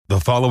The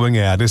following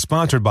ad is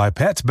sponsored by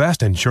Pets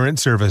Best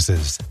Insurance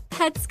Services.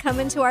 Pets come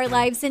into our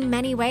lives in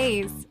many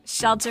ways.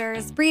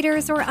 Shelters,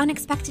 breeders, or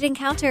unexpected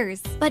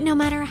encounters. But no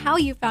matter how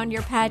you found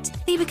your pet,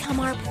 they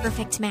become our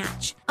perfect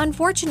match.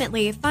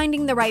 Unfortunately,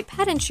 finding the right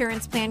pet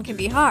insurance plan can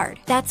be hard.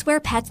 That's where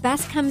Pets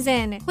Best comes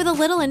in. With a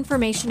little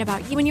information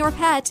about you and your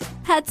pet,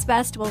 Pets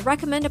Best will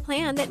recommend a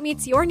plan that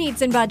meets your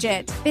needs and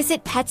budget.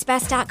 Visit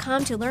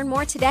PetsBest.com to learn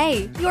more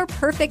today. Your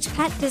perfect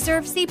pet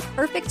deserves the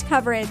perfect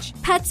coverage.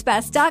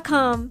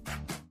 PetsBest.com.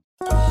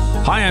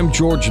 Hi, I'm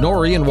George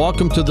Norrie, and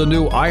welcome to the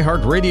new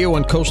iHeartRadio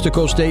and Coast to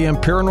Coast AM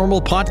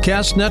Paranormal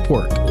Podcast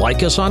Network.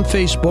 Like us on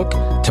Facebook,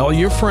 tell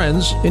your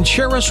friends, and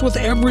share us with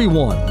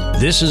everyone.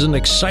 This is an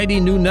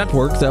exciting new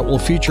network that will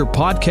feature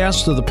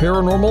podcasts of the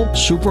paranormal,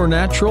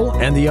 supernatural,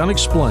 and the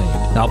unexplained.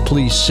 Now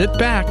please sit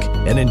back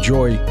and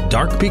enjoy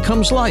Dark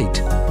Becomes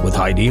Light with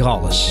Heidi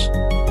Hollis.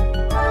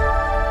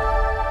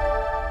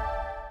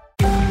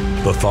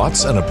 The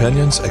thoughts and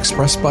opinions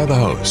expressed by the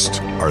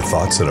host are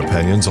thoughts and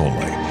opinions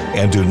only,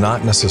 and do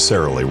not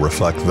necessarily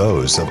reflect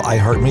those of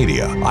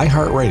iHeartMedia,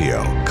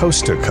 iHeartRadio,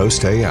 Coast to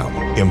Coast AM,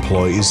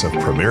 employees of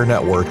Premier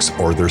Networks,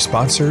 or their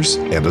sponsors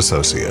and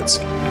associates.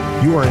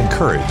 You are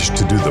encouraged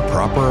to do the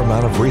proper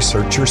amount of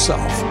research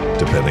yourself,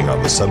 depending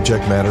on the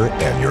subject matter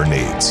and your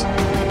needs.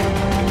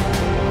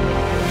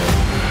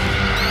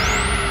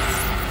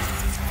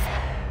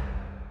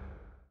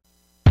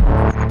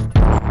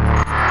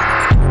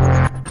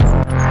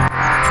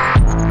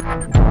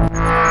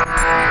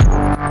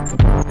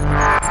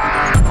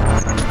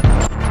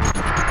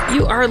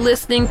 Are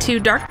listening to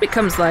Dark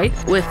Becomes Light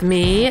with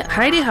me,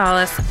 Heidi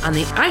Hollis, on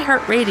the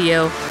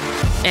iHeartRadio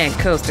and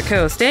Coast to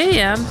Coast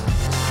AM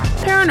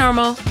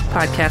Paranormal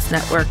Podcast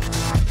Network.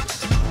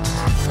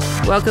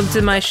 Welcome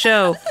to my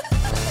show.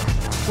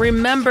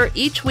 Remember,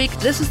 each week,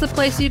 this is the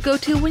place you go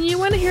to when you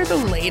want to hear the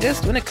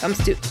latest when it comes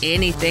to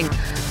anything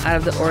out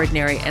of the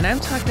ordinary. And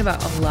I'm talking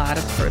about a lot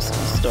of personal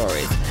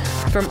stories,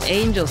 from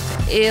angels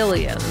to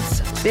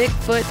aliens,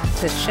 Bigfoot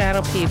to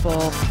shadow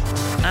people.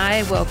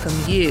 I welcome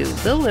you,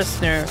 the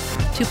listener,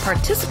 to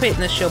participate in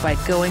the show by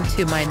going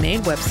to my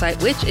main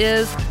website, which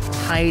is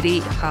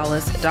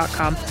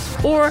HeidiHollis.com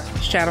or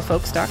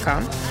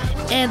shadowfolks.com,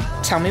 and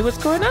tell me what's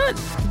going on.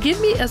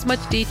 Give me as much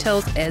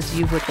details as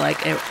you would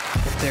like.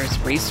 If there's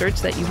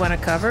research that you want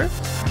to cover,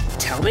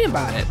 tell me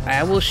about it.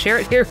 I will share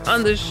it here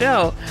on the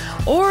show.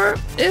 Or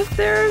if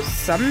there's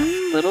some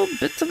little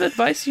bits of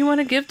advice you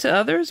want to give to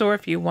others, or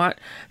if you want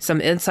some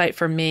insight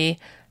from me,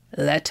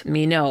 let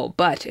me know.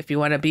 But if you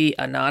want to be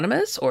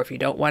anonymous, or if you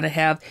don't want to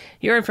have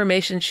your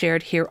information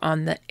shared here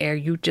on the air,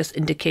 you just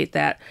indicate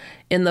that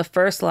in the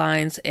first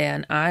lines,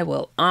 and I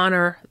will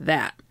honor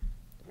that.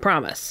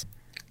 Promise.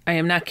 I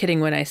am not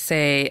kidding when I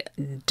say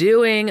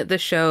doing the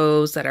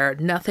shows that are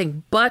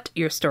nothing but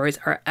your stories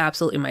are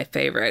absolutely my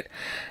favorite.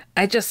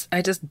 I just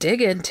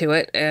dig into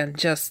it and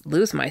just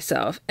lose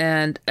myself.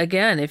 And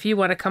again, if you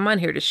want to come on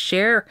here to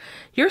share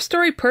your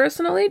story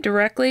personally,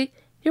 directly,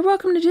 you're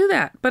welcome to do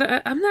that.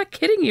 But I'm not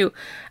kidding you.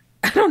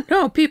 I don't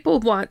know. People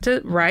want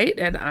to write,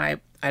 and I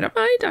don't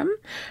mind.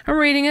 I'm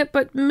reading it.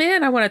 But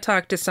man, I want to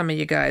talk to some of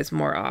you guys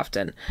more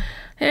often.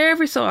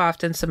 Every so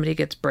often, somebody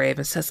gets brave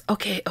and says,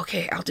 okay,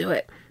 I'll do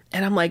it.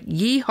 And I'm like,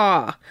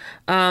 yeehaw.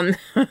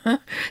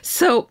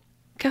 So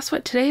guess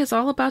what? Today is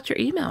all about your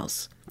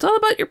emails. It's all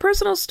about your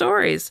personal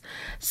stories.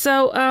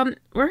 So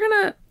we're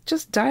going to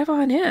just dive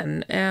on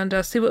in and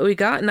see what we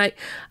got. And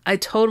I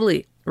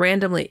totally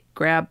randomly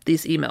grab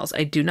these emails.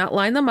 I do not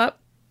line them up,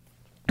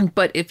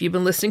 but if you've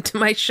been listening to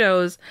my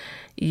shows,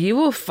 you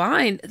will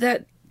find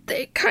that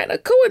they kind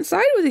of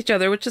coincide with each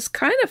other, which is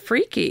kind of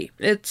freaky.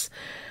 It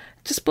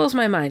just blows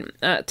my mind.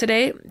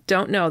 Today,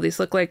 don't know. These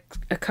look like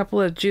a couple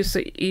of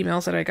juicy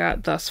emails that I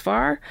got thus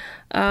far.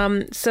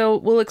 So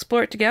we'll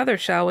explore it together,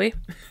 shall we?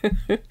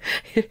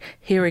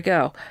 Here we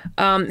go.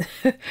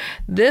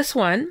 This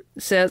one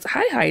says,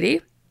 "Hi,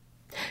 Heidi.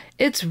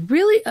 It's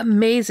really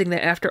amazing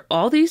that after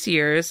all these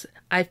years,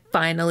 I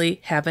finally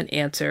have an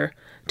answer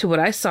to what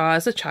I saw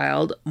as a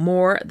child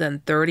more than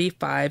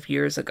 35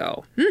 years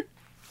ago."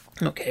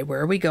 Okay, where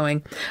are we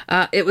going?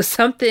 It was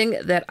something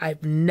that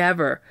I've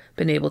never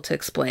been able to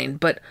explain,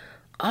 but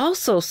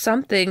also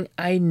something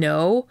I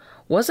know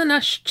wasn't a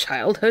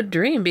childhood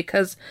dream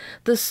because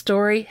the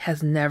story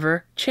has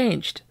never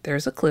changed.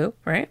 There's a clue,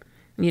 right?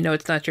 You know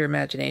it's not your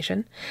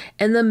imagination.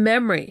 And the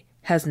memory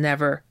has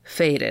never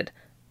faded.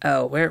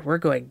 Oh, we're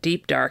going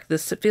deep dark.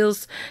 This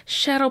feels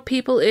shadow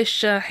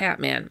people-ish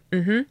Hatman.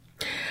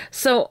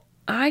 So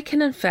I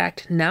can in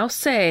fact now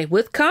say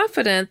with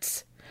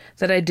confidence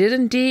that I did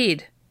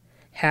indeed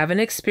have an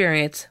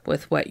experience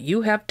with what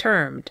you have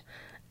termed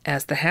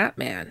as the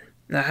Hatman.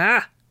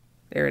 Aha!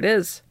 There it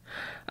is.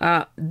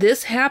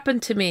 This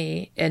happened to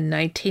me in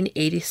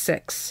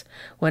 1986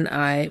 when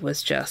I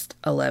was just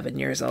 11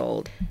 years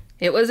old.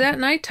 It was at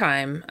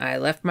nighttime. I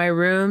left my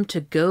room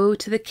to go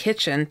to the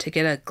kitchen to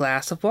get a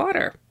glass of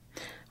water.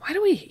 Why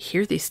do we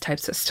hear these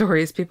types of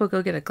stories? People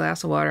go get a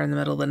glass of water in the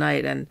middle of the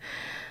night and,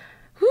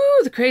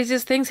 the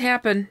craziest things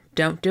happen.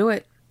 Don't do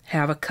it.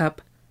 Have a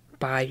cup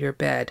by your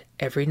bed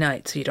every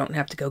night so you don't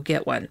have to go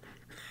get one.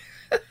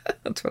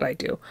 That's what I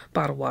do.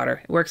 Bottled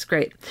water. It works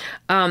great.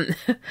 I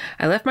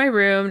left my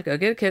room to go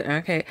get a kitchen.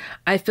 Okay.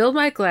 I filled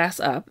my glass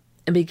up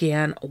and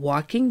began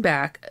walking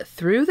back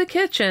through the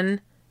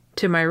kitchen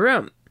to my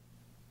room.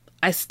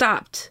 I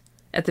stopped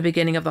at the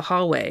beginning of the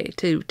hallway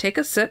to take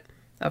a sip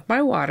of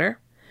my water.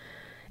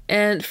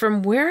 And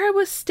from where I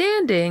was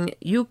standing,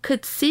 you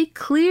could see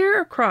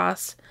clear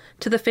across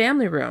to the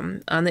family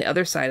room on the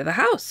other side of the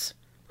house,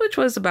 which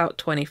was about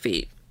 20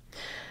 feet.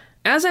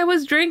 As I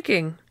was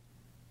drinking,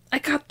 I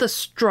got the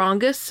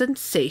strongest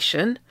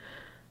sensation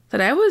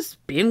that I was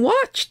being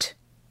watched.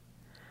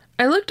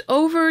 I looked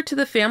over to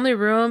the family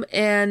room,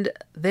 and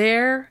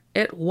there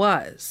it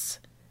was,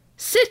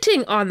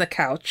 sitting on the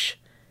couch,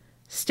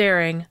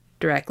 staring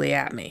directly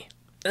at me.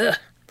 Ugh.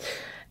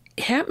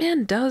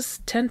 Hatman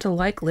does tend to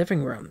like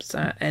living rooms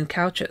and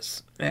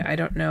couches. I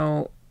don't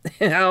know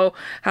how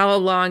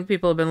long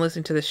people have been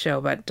listening to this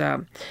show, but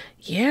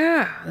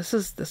yeah, this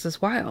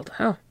is wild.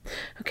 Oh,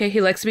 okay.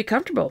 He likes to be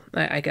comfortable,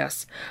 I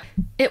guess.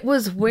 It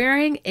was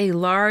wearing a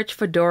large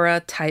fedora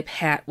type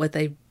hat with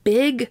a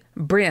big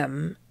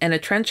brim and a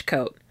trench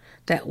coat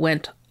that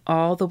went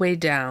all the way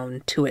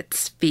down to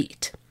its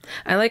feet.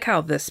 I like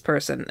how this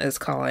person is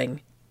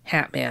calling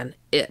Hatman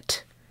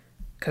it,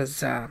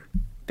 because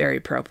very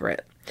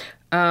appropriate.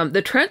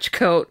 The trench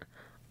coat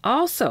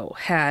also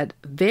had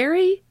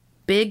very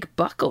big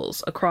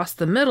buckles across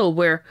the middle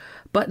where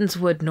buttons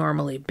would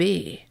normally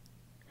be.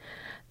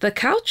 The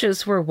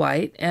couches were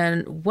white,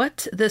 and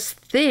what this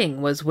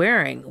thing was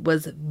wearing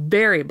was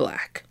very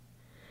black.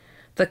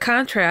 The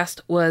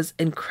contrast was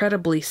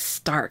incredibly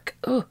stark.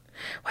 Oh,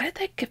 why did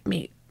that give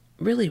me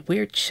really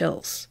weird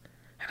chills?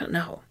 I don't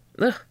know.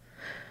 Ugh.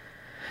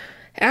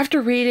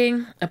 After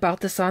reading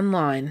about this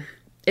online,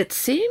 it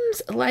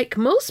seems like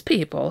most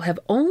people have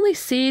only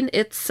seen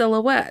its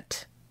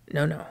silhouette.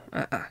 No.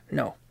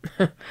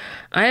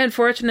 I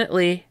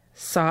unfortunately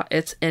saw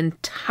its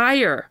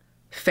entire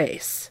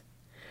face.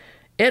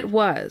 It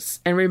was,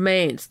 and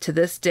remains to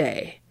this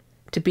day,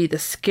 to be the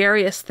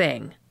scariest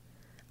thing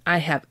I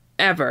have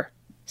ever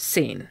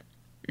seen.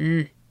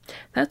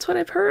 That's what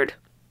I've heard.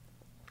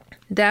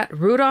 That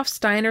Rudolf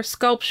Steiner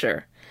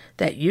sculpture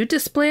that you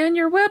display on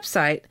your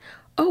website,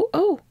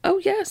 oh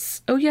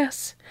yes,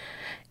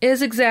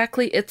 is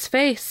exactly its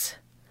face,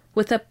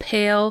 with a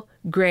pale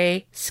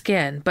gray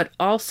skin, but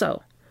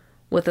also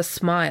with a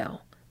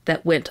smile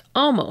that went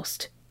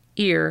almost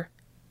ear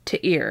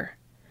to ear,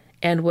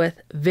 and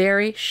with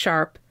very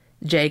sharp,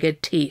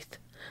 jagged teeth,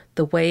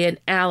 the way an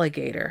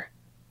alligator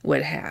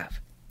would have.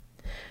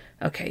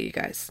 Okay, you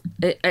guys.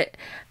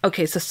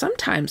 Okay, so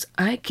sometimes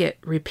I get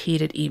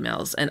repeated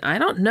emails, and I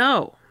don't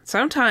know.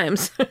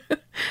 Sometimes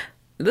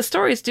the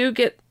stories do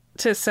get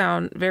to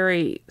sound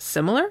very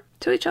similar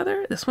to each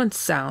other. This one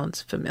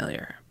sounds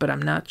familiar, but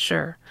I'm not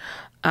sure.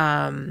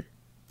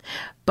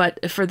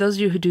 But for those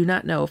of you who do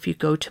not know, if you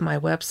go to my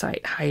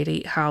website,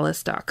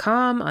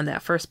 HeidiHollis.com, on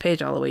that first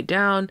page all the way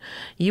down,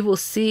 you will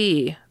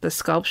see the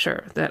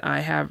sculpture that I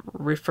have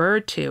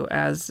referred to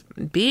as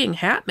being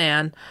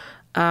Hatman,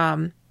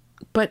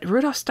 but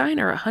Rudolf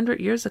Steiner 100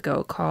 years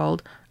ago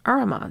called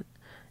Ahriman.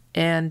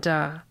 And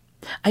I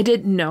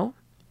didn't know.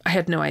 I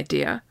had no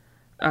idea.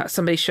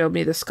 Somebody showed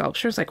me the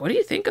sculpture. It's like, what do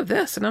you think of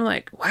this? And I'm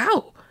like,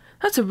 wow,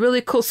 that's a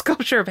really cool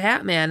sculpture of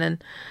Hatman.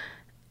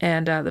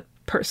 And the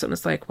person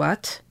was like,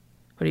 what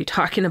are you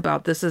talking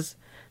about? It's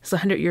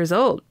 100 years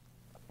old.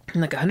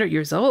 I'm like, 100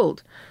 years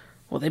old?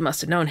 Well, they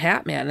must have known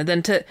Hatman. And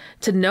then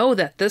to know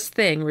that this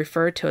thing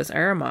referred to as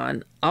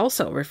Ahriman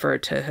also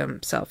referred to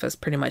himself as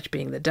pretty much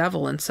being the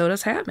devil, and so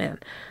does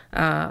Hatman.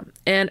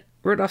 And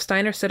Rudolf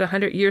Steiner said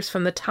 100 years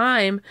from the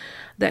time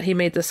that he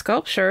made the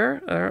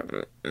sculpture,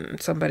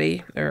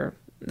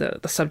 the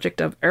subject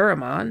of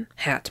Ahriman,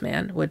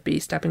 Hatman, would be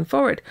stepping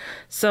forward.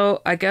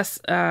 So I guess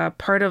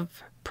part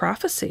of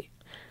prophecy.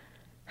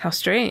 How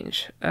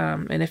strange.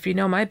 And if you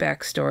know my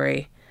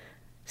backstory,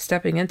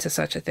 stepping into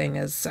such a thing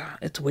is,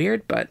 it's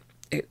weird, but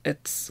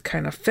it's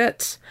kind of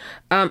fits.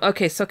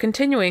 Okay, so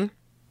continuing,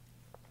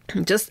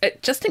 just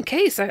in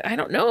case, I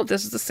don't know if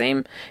this is the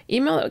same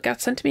email that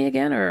got sent to me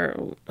again,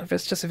 or if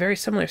it's just a very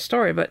similar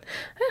story, but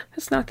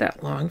it's not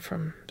that long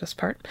from this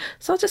part.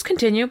 So I'll just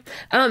continue.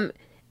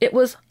 It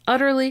was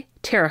utterly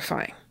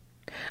terrifying.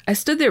 I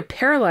stood there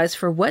paralyzed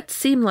for what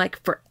seemed like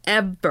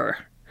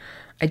forever.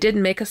 I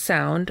didn't make a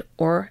sound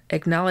or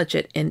acknowledge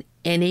it in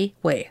any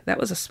way. That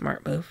was a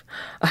smart move.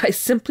 I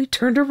simply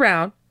turned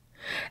around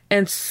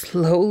and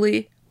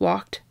slowly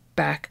walked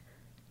back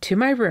to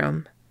my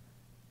room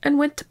and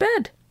went to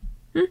bed.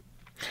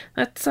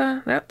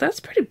 That's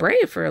pretty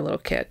brave for a little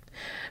kid.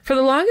 For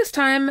the longest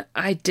time,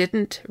 I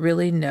didn't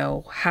really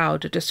know how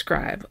to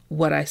describe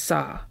what I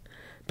saw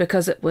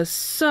because it was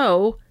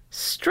so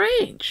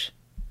strange.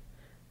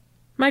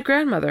 My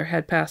grandmother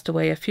had passed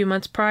away a few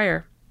months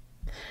prior.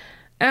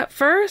 At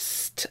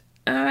first,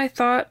 I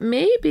thought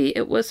maybe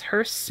it was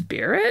her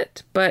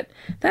spirit, but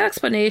that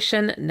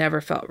explanation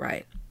never felt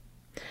right.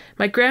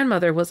 My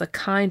grandmother was a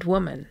kind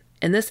woman,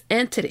 and this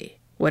entity,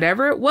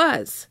 whatever it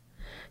was,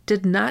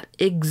 did not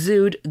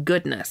exude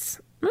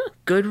goodness.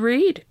 Good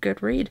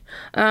read.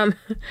 I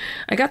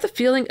got the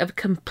feeling of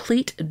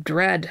complete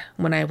dread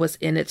when I was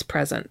in its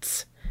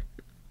presence.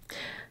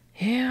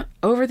 Yeah,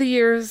 over the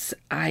years,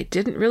 I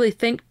didn't really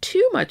think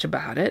too much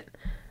about it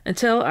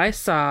until I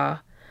saw,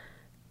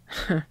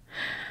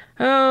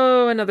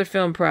 another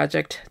film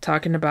project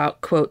talking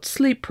about, quote,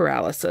 sleep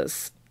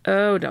paralysis.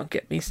 Oh, don't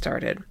get me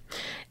started.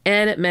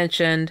 And it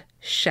mentioned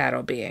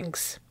shadow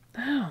beings.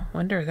 Oh,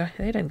 wonder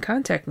they didn't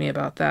contact me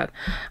about that.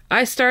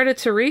 I started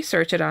to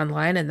research it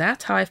online, and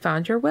that's how I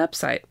found your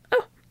website.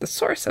 Oh, the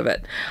source of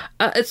it.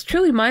 It's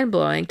truly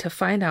mind-blowing to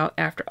find out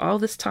after all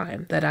this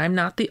time that I'm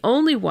not the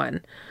only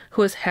one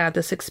who has had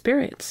this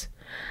experience.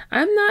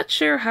 I'm not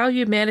sure how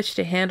you managed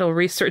to handle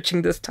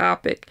researching this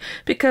topic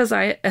because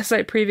as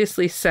I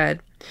previously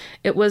said,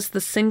 it was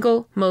the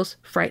single most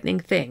frightening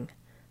thing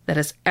that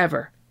has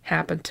ever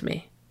happened to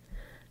me.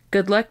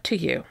 Good luck to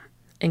you,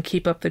 and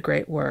keep up the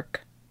great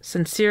work.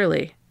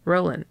 Sincerely,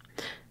 Roland.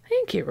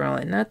 Thank you,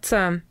 Roland. That's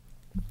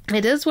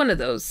it is one of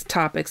those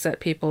topics that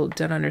people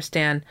don't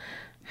understand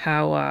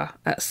how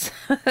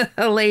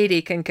a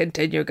lady can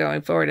continue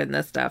going forward in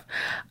this stuff.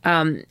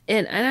 And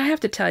I have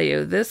to tell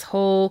you, this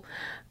whole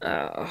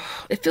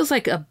it feels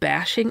like a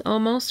bashing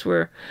almost,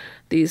 where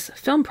these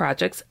film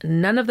projects,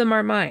 none of them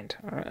are mine.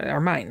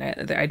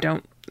 I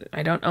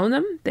don't own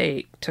them.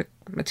 They took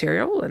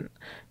material and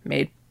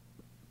made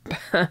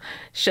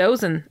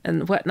shows and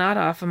whatnot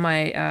off of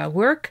my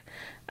work.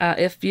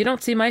 If you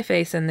don't see my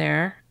face in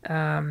there,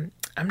 I'm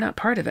not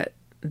part of it,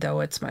 though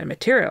it's my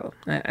material.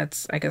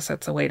 I guess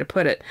that's a way to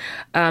put it.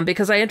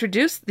 Because I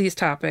introduced these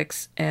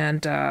topics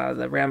and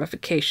the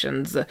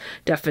ramifications, the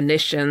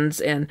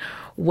definitions, and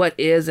what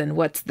is and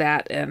what's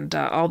that, and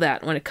all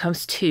that when it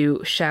comes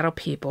to shadow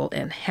people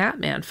and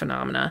Hatman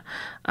phenomena.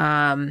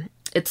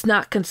 It's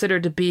not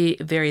considered to be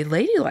very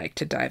ladylike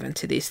to dive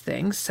into these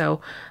things. So,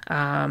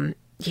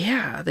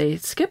 yeah, they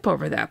skip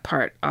over that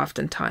part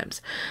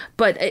oftentimes.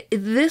 But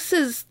this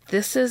is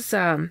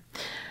when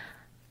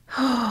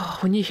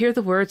you hear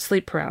the word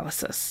sleep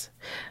paralysis,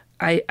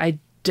 I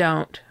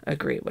don't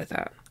agree with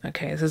that.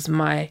 Okay, this is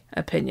my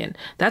opinion.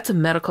 That's a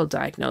medical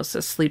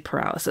diagnosis, sleep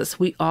paralysis.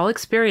 We all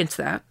experience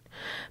that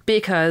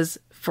because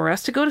for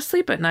us to go to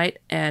sleep at night,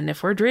 and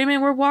if we're dreaming,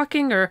 we're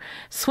walking or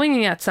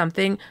swinging at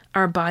something,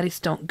 our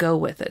bodies don't go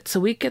with it. So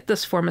we get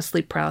this form of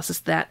sleep paralysis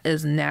that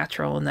is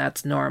natural and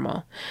that's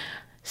normal.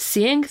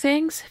 Seeing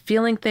things,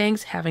 feeling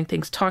things, having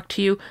things talk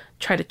to you,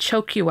 try to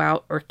choke you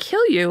out or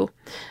kill you,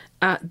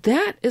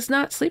 that is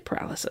not sleep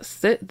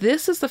paralysis.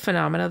 This is the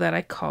phenomena that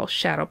I call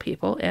shadow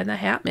people and the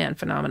Hatman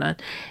phenomenon.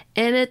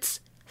 And it's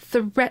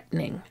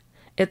threatening.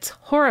 It's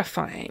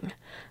horrifying.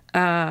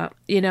 And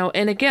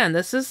again,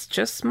 this is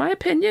just my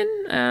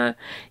opinion.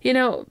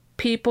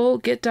 People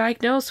get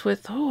diagnosed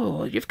with,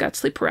 you've got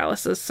sleep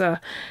paralysis,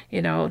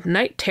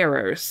 night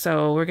terrors.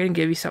 So we're going to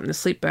give you something to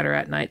sleep better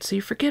at night. So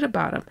you forget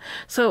about them.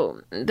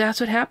 So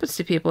that's what happens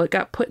to people. It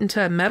got put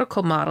into a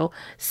medical model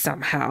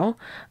somehow.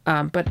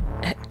 But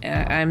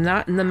I'm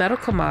not in the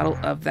medical model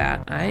of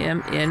that. I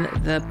am in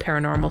the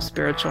paranormal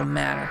spiritual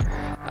matter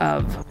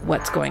of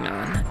what's going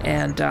on.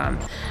 And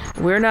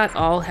we're not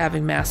all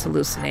having mass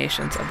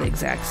hallucinations of the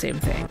exact same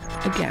thing.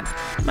 Again,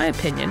 my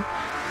opinion.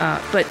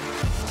 But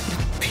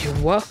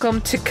you're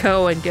welcome to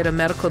go and get a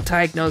medical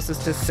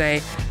diagnosis to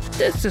say,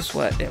 this is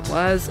what it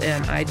was,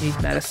 and I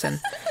need medicine.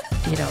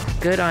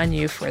 Good on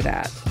you for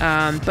that.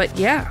 But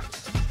yeah,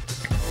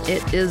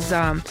 it is,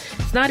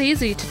 it's not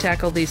easy to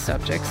tackle these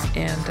subjects,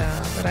 and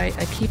but I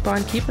keep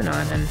on keeping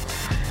on, and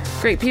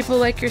great people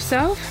like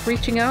yourself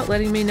reaching out,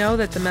 letting me know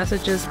that the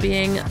message is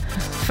being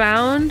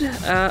found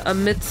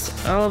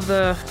amidst all of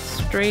the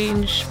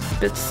strange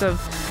bits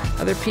of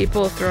other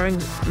people throwing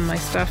my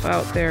stuff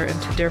out there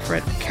into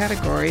different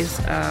categories.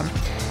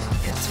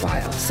 It's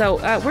wild. So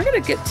we're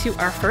going to get to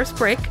our first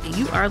break.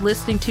 You are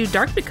listening to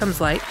Dark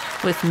Becomes Light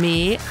with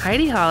me,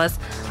 Heidi Hollis,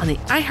 on the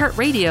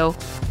iHeartRadio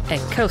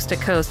and Coast to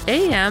Coast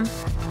AM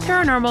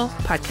Paranormal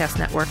Podcast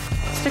Network.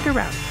 Stick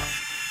around.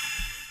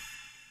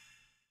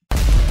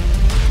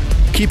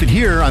 Keep it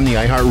here on the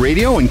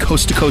iHeartRadio and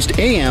Coast to Coast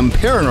AM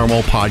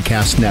Paranormal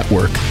Podcast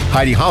Network.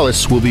 Heidi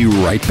Hollis will be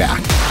right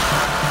back.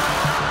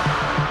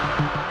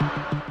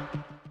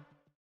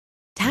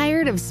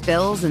 Tired of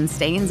spills and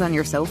stains on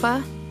your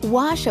sofa?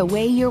 Wash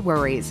away your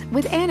worries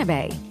with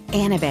Anabei.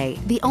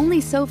 Anabei, the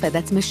only sofa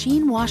that's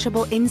machine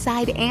washable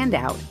inside and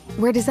out,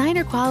 where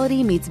designer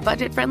quality meets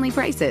budget-friendly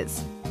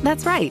prices.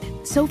 That's right,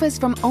 sofas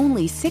from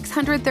only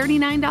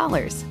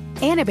 $639.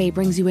 Anabei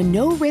brings you a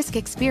no-risk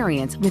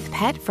experience with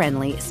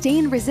pet-friendly,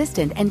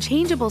 stain-resistant, and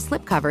changeable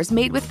slipcovers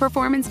made with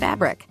performance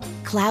fabric,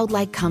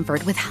 cloud-like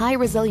comfort with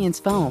high-resilience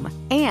foam,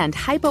 and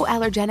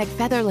hypoallergenic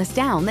featherless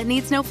down that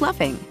needs no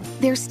fluffing.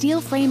 Their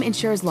steel frame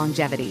ensures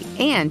longevity,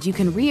 and you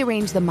can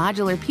rearrange the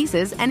modular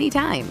pieces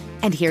anytime.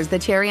 And here's the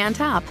cherry on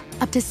top,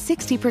 up to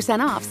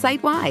 60% off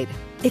site-wide.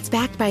 It's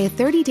backed by a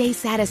 30-day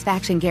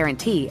satisfaction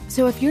guarantee,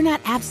 so if you're not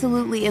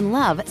absolutely in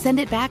love, send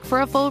it back for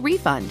a full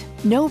refund.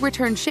 No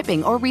return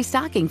shipping or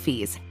restocking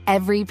fees.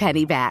 Every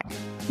penny back.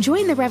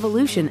 Join the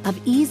revolution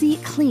of easy,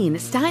 clean,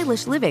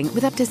 stylish living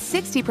with up to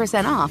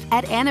 60% off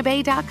at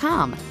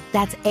anabei.com.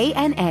 That's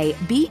ANABEI.com.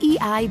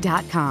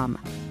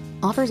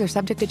 Offers are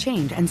subject to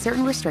change and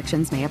certain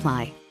restrictions may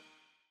apply.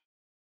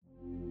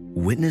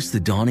 Witness the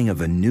dawning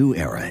of a new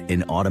era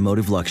in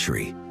automotive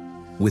luxury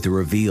with a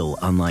reveal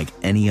unlike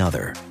any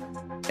other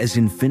as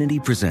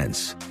Infiniti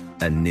presents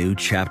a new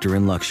chapter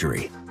in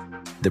luxury,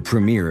 the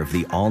premiere of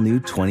the all-new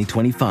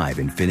 2025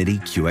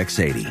 Infiniti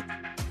QX80.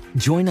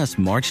 Join us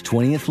March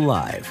 20th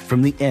live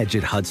from the Edge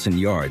at Hudson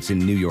Yards in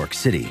New York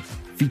City,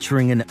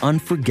 featuring an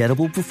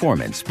unforgettable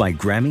performance by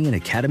Grammy and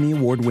Academy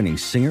Award-winning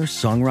singer,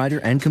 songwriter,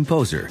 and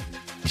composer,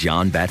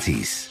 Jon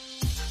Batiste.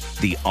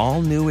 The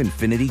all-new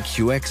Infiniti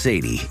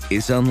QX80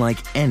 is unlike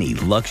any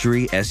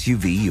luxury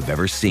SUV you've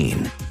ever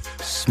seen.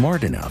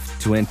 Smart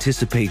enough to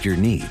anticipate your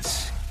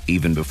needs,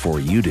 even before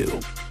you do.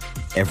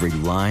 Every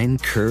line,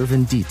 curve,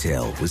 and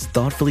detail was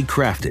thoughtfully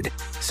crafted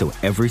so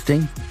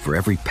everything for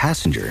every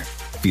passenger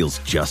feels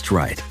just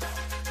right.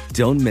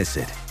 Don't miss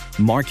it.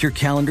 Mark your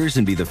calendars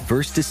and be the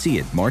first to see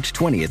it March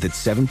 20th at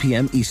 7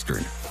 p.m.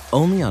 Eastern,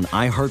 only on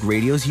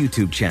iHeartRadio's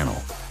YouTube channel.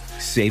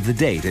 Save the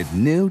date at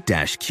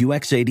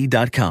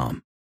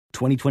new-QX80.com.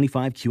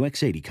 2025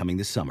 QX80 coming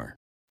this summer.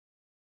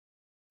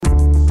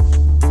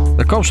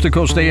 The Coast to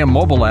Coast AM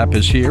mobile app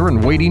is here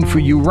and waiting for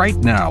you right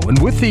now. And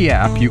with the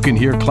app, you can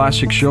hear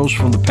classic shows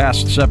from the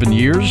past 7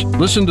 years,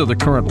 listen to the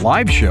current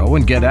live show,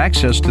 and get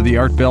access to the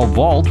Art Bell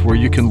Vault where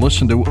you can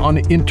listen to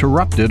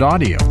uninterrupted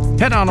audio.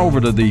 Head on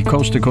over to the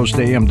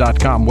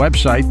coasttocoastam.com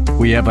website.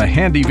 We have a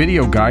handy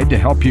video guide to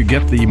help you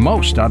get the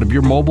most out of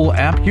your mobile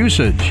app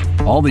usage.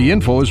 All the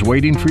info is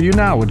waiting for you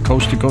now at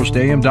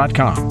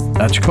coasttocoastam.com.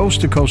 That's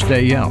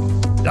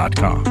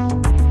coasttocoastam.com.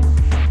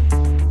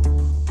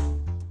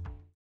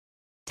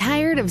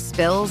 Tired of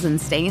spills and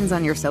stains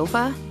on your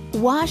sofa?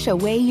 Wash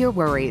away your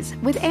worries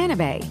with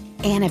Anabei.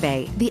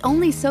 Anabei, the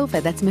only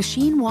sofa that's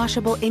machine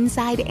washable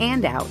inside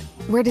and out,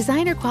 where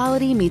designer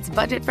quality meets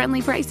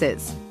budget-friendly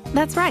prices.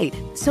 That's right,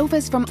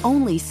 sofas from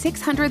only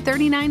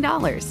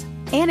 $639.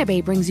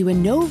 Anabei brings you a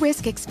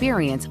no-risk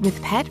experience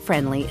with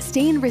pet-friendly,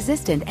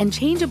 stain-resistant, and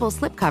changeable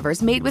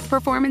slipcovers made with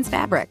performance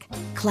fabric,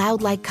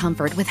 cloud-like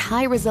comfort with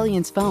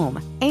high-resilience foam,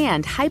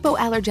 and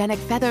hypoallergenic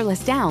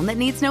featherless down that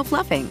needs no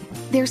fluffing.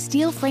 Their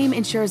steel frame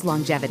ensures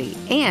longevity,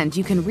 and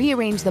you can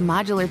rearrange the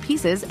modular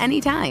pieces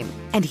anytime.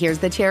 And here's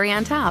the cherry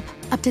on top,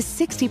 up to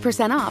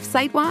 60% off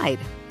site-wide.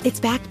 It's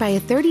backed by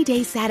a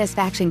 30-day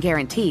satisfaction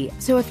guarantee,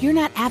 so if you're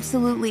not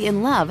absolutely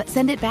in love,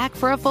 send it back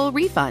for a full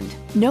refund.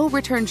 No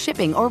return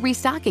shipping or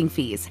restocking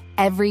fees.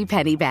 Every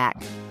penny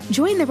back.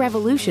 Join the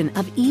revolution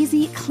of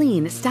easy,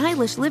 clean,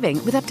 stylish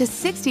living with up to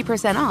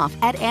 60% off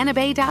at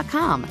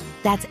anabei.com.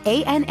 That's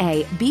ANABEI.com.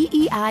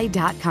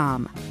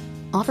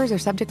 Offers are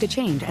subject to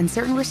change and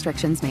certain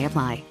restrictions may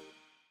apply.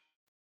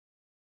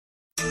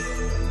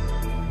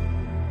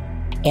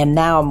 And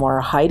now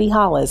more Heidi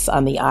Hollis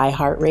on the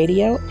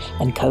iHeartRadio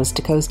and Coast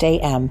to Coast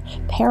AM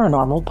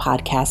Paranormal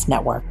Podcast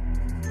Network.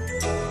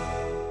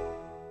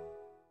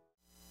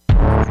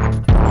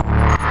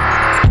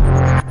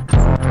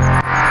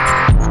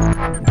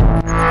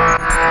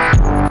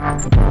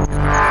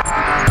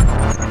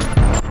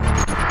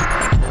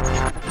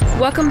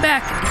 Welcome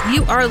back.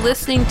 You are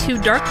listening to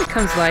Dark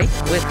Becomes Light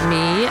with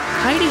me,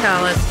 Heidi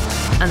Hollis,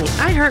 on the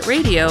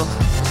iHeartRadio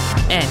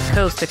and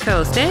Coast to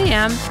Coast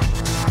AM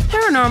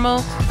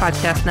Paranormal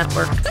Podcast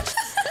Network.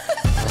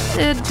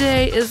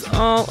 Today is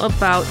all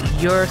about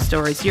your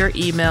stories, your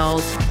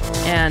emails,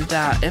 and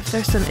if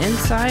there's some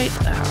insight,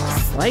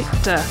 slight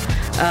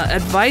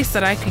advice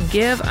that I can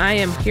give, I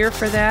am here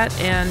for that.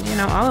 And, you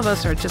know, all of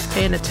us are just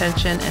paying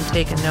attention and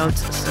taking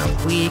notes so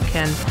we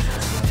can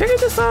figure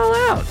this all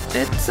out.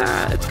 It's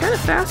kind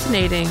of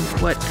fascinating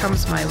what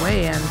comes my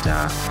way. And,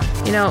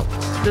 you know,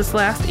 this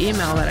last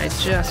email that I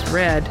just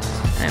read,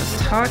 I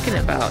was talking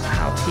about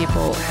how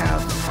people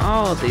have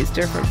all of these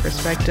different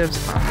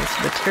perspectives on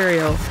this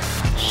material.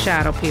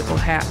 Shadow people,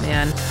 Hat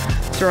Man,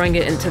 throwing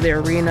it into the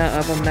arena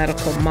of a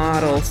medical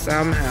model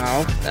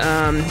somehow.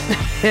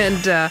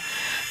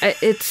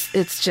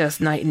 It's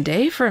just night and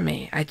day for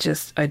me. I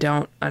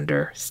don't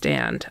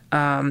understand.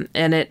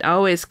 And it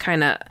always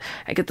kind of,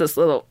 I get this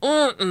little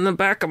in the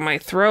back of my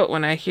throat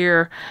when I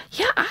hear,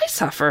 yeah, I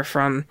suffer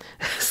from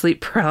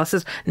sleep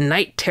paralysis,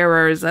 night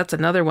terrors. That's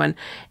another one.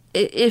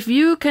 If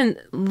you can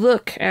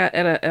look at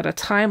a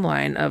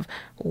timeline of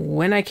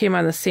when I came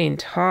on the scene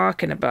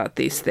talking about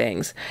these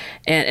things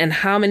and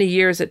how many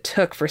years it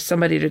took for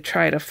somebody to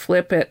try to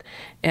flip it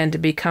and to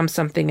become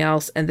something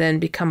else and then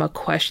become a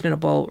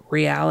questionable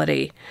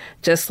reality,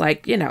 just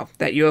like, you know,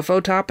 that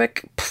UFO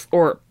topic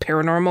or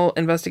paranormal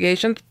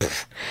investigations,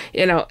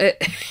 you know,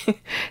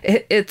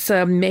 it's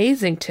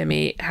amazing to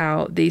me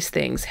how these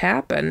things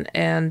happen.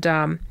 And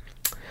again,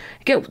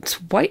 it's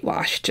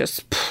whitewashed,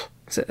 just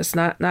it's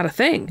not a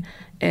thing.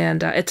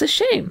 And it's a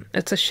shame.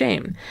 It's a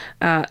shame.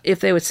 If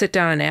they would sit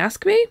down and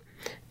ask me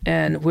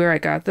and where I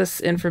got this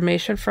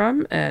information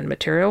from and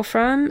material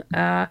from,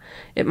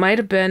 it might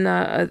have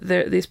been,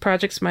 these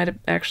projects might have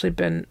actually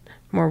been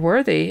more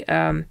worthy.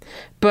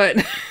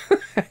 But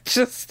I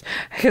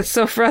get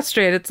so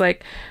frustrated. It's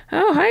like,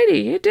 oh, Heidi,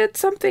 you did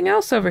something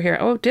else over here.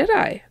 Oh, did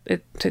I?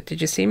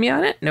 Did you see me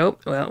on it?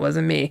 Nope. Well, it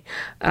wasn't me.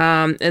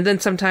 And then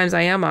sometimes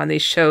I am on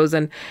these shows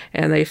and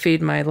they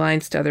feed my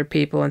lines to other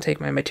people and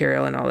take my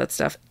material and all that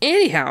stuff.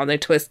 Anyhow, they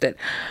twist it.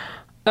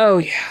 Oh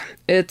yeah,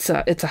 it's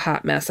a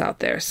hot mess out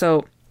there.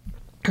 So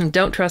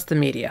don't trust the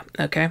media,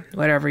 okay?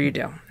 Whatever you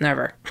do,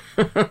 never.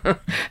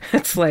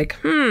 It's like,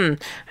 I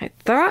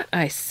thought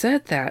I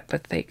said that,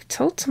 but they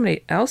told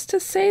somebody else to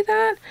say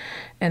that,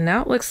 and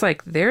now it looks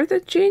like they're the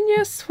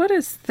genius? What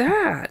is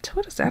that?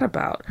 What is that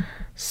about?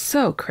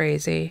 So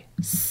crazy.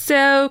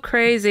 So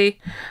crazy.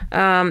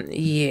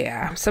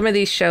 Yeah, some of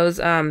these shows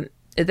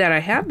that I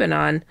have been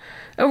on,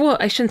 well,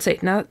 I shouldn't say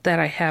not that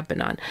I have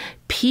been on.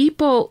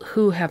 People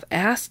who have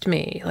asked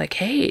me, like,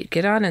 hey,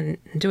 get on and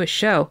do a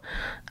show,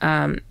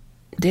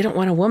 they don't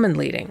want a woman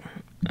leading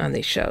on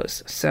these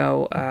shows.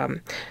 So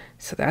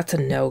that's a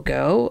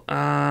no-go,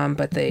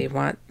 but they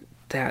want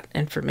that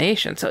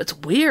information. So it's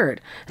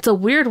weird. It's a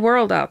weird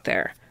world out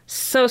there.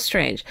 So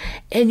strange.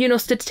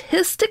 And,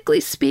 statistically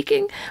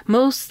speaking,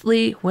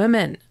 mostly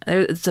women.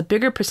 It's a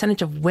bigger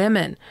percentage of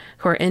women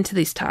who are into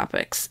these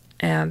topics.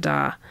 And,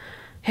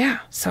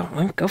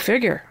 so go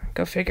figure.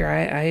 Go figure.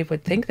 I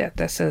would think that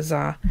this is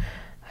a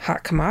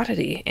hot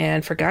commodity.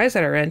 And for guys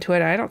that are into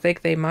it, I don't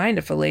think they mind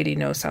if a lady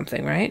knows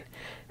something, right?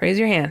 Raise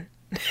your hand.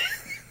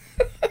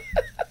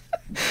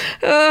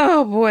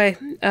 Oh, boy.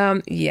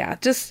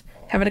 Just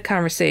having a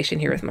conversation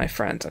here with my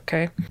friends,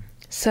 okay?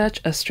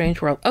 Such a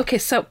strange world. Okay,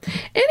 so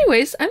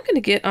anyways, I'm going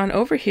to get on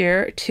over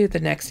here to the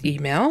next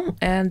email,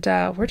 and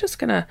we're just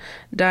going to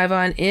dive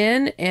on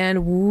in,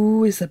 and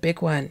woo is a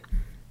big one.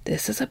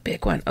 This is a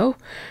big one. Oh,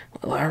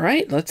 well, all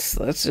right, let's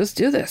just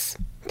do this.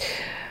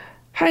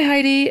 Hi,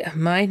 Heidi.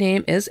 My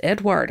name is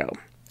Eduardo,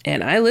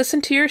 and I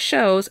listen to your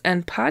shows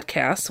and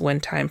podcasts when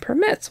time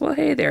permits. Well,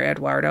 hey there,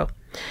 Eduardo.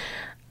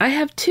 I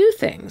have 2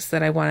 things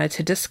that I wanted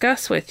to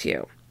discuss with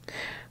you,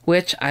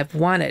 which I've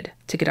wanted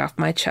to get off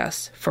my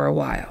chest for a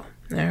while.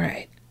 All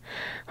right.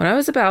 When I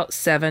was about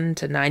 7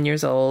 to 9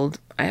 years old,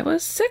 I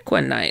was sick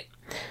one night.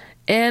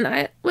 And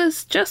I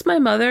was just my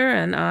mother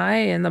and I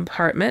in the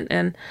apartment,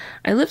 and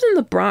I lived in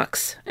the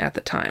Bronx at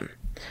the time.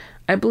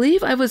 I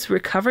believe I was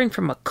recovering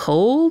from a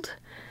cold,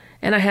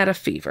 and I had a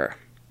fever.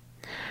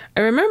 I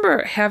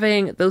remember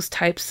having those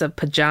types of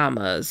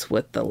pajamas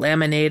with the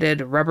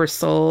laminated rubber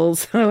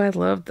soles. Oh, I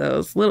love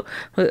those. The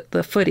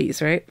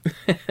footies, right?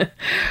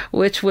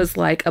 Which was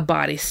like a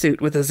bodysuit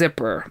with a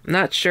zipper.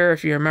 Not sure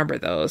if you remember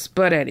those,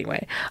 but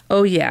anyway.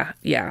 Oh, yeah.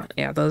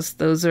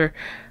 Those are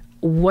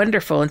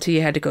wonderful until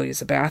you had to go use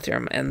the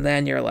bathroom, and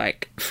then you're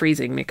like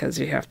freezing because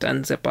you have to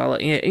unzip all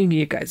of it.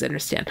 You guys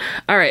understand.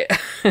 All right.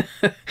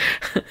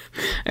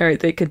 All right,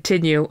 they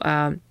continue.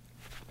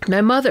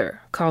 My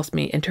mother calls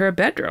me into her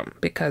bedroom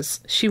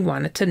because she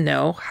wanted to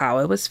know how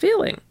I was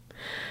feeling.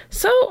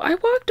 So I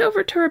walked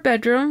over to her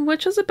bedroom,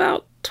 which was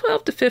about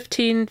 12 to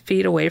 15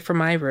 feet away from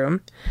my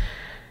room.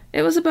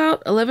 It was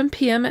about 11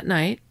 p.m. at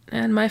night,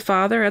 and my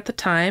father at the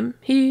time,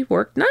 he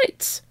worked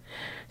nights,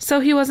 so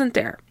he wasn't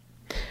there.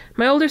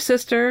 My older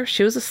sister,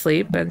 she was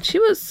asleep, and she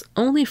was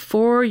only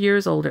 4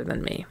 years older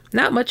than me,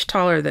 not much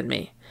taller than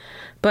me,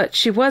 but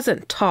she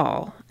wasn't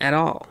tall at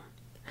all.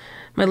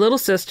 My little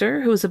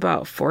sister, who was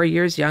about 4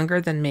 years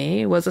younger than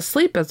me, was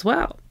asleep as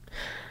well.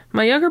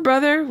 My younger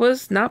brother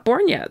was not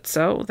born yet,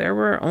 so there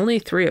were only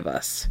 3 of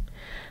us.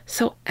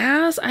 So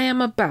as I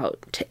am about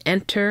to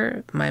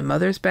enter my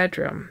mother's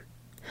bedroom,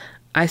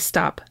 I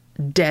stop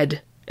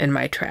dead in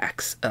my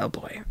tracks. Oh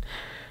boy.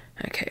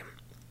 Okay.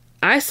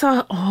 I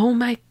saw, oh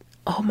my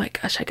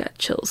gosh, I got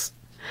chills.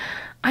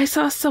 I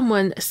saw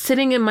someone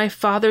sitting in my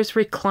father's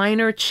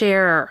recliner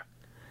chair,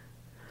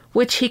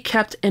 which he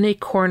kept in a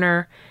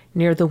corner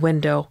near the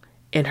window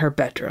in her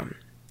bedroom.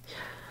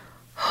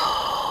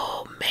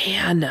 Oh,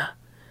 man.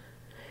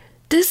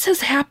 This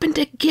has happened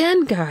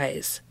again,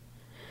 guys.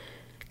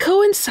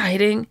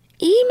 Coinciding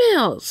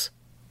emails.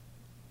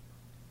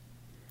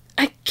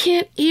 I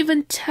can't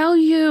even tell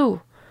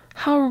you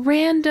how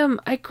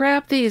random I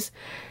grab these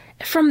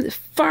from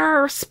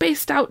far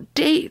spaced out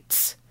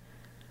dates.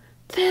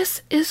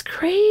 This is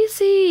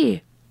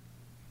crazy.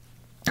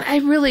 I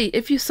really,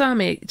 if you saw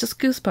me, just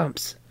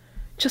goosebumps.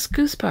 Just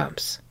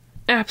goosebumps.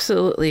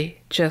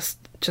 Absolutely just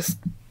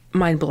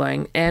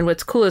mind-blowing. And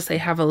what's cool is they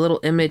have a little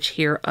image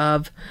here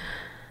of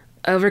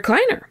a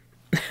recliner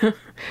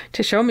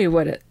to show me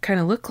what it kind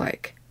of looked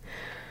like.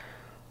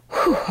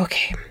 Whew,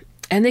 okay.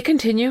 And they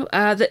continue.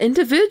 The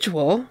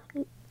individual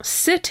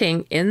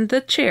sitting in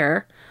the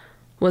chair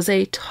was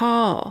a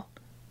tall,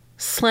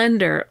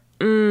 slender,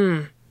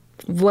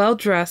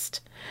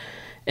 well-dressed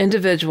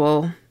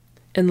individual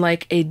in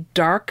like a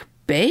dark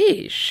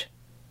beige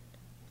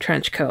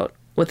trench coat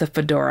with a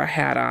fedora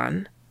hat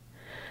on.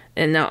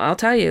 And now I'll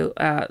tell you,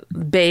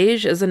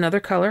 beige is another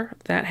color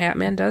that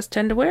Hatman does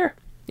tend to wear.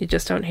 You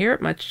just don't hear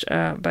it much,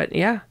 but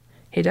yeah,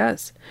 he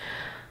does.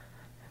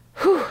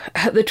 Whew.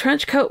 The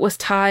trench coat was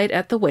tied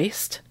at the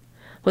waist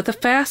with a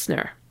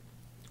fastener,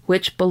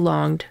 which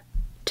belonged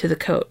to the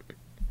coat.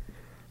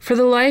 For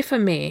the life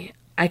of me,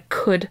 I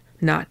could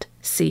not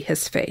see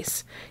his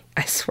face.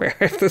 I swear,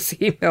 if this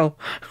email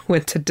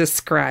went to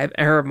describe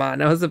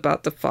Ahriman, I was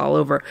about to fall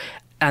over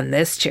on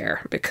this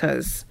chair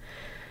because,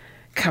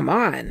 come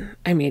on.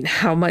 I mean,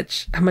 how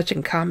much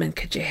in common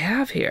could you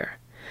have here?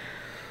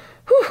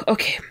 Whew,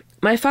 okay.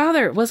 My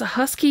father was a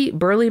husky,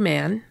 burly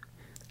man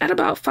at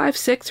about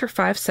 5'6" or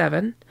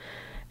 5'7",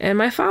 and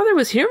my father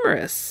was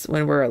humorous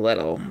when we were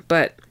little,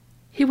 but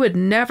he would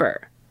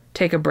never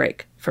take a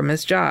break from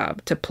his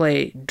job to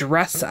play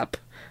dress-up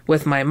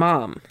with my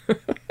mom.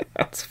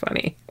 That's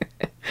funny.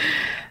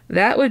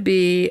 That would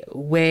be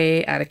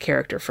way out of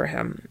character for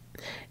him,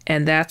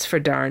 and that's for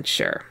darn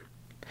sure.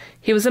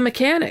 He was a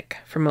mechanic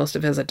for most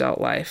of his adult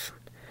life.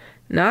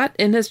 Not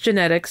in his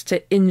genetics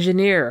to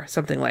engineer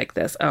something like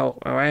this.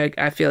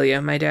 I feel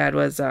you. My dad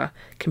was a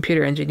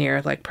computer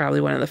engineer, like probably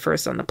one of the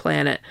first on the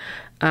planet.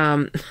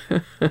 And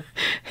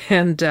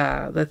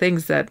the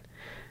things that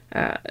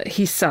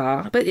he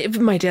saw.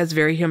 But my dad's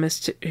very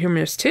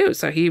humorous too,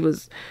 so he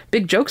was a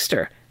big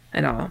jokester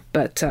and all.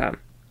 But I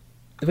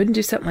wouldn't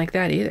do something like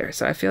that either,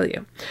 so I feel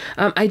you.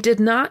 I did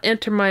not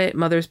enter my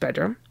mother's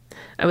bedroom.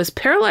 I was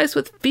paralyzed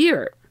with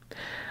fear.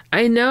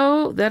 I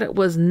know that it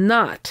was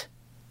not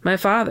my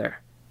father,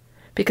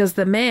 because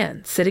the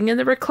man sitting in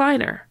the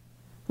recliner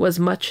was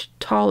much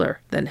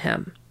taller than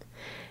him,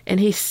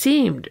 and he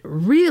seemed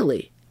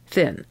really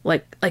thin,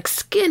 like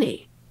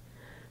skinny.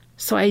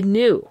 So I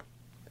knew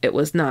it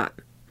was not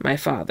my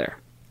father.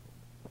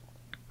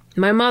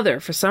 My mother,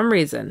 for some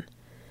reason,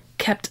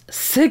 kept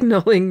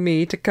signaling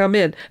me to come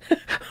in.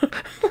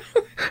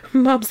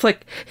 Mom's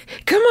like,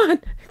 come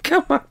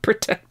on,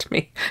 protect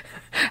me.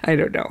 I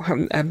don't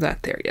know. I'm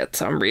not there yet,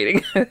 so I'm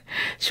reading.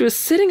 She was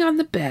sitting on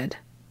the bed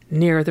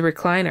near the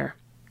recliner.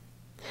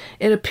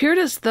 It appeared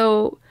as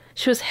though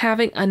she was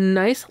having a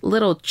nice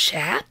little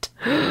chat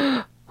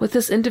with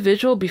this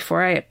individual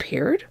before I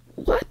appeared.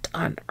 What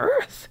on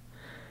earth?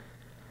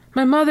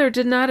 My mother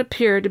did not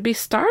appear to be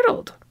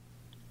startled,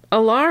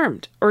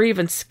 alarmed, or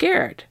even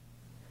scared.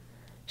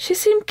 She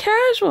seemed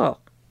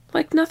casual,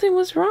 like nothing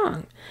was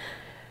wrong.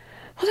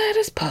 Well, that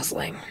is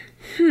puzzling.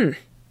 I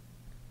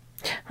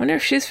wonder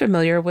if she's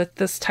familiar with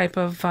this type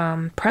of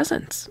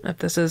presence, if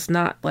this is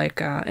not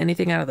like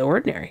anything out of the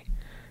ordinary.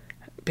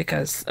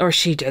 Or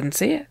she didn't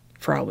see it,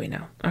 for all we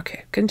know.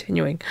 Okay,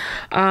 continuing.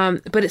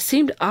 But it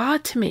seemed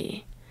odd to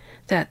me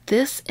that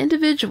this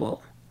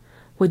individual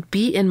would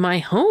be in my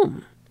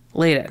home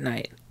late at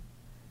night.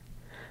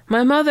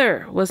 My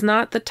mother was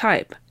not the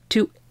type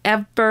to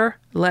ever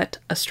let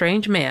a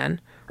strange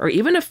man, or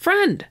even a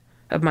friend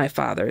of my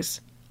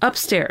father's,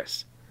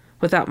 upstairs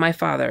without my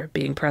father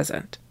being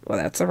present. Well,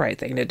 that's the right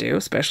thing to do,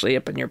 especially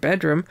up in your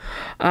bedroom,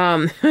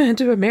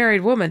 to a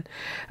married woman.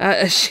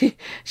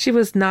 She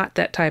was not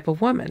that type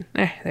of woman.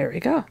 There we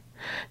go.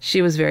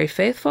 She was very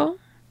faithful,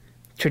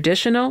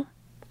 traditional,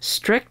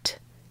 strict,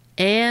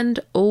 and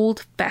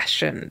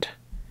old-fashioned.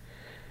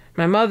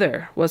 My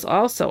mother was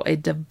also a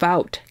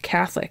devout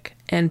Catholic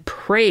and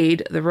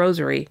prayed the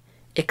rosary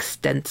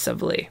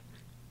extensively.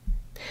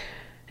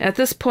 At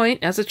this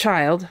point, as a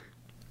child,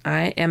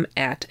 I am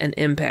at an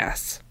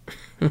impasse.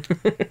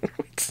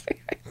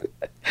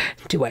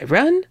 Do I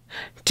run?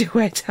 Do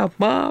I tell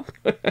Mom?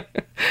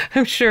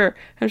 I'm sure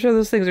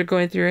those things are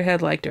going through your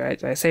head. Like, do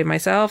I save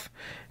myself,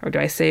 or do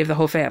I save the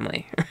whole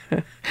family?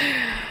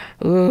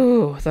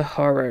 Ooh, the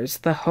horrors.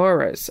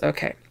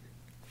 Okay.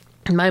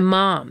 My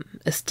mom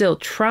is still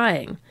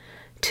trying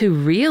to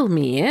reel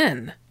me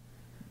in.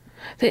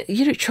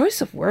 The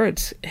choice of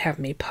words have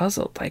me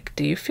puzzled. Like,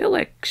 do you feel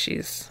like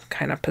she's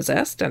kind of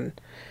possessed and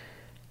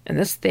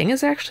this thing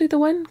is actually the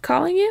one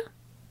calling you?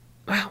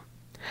 Wow.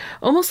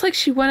 Almost like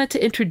she wanted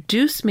to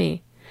introduce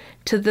me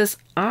to this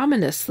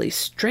ominously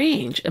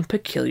strange and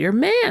peculiar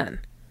man.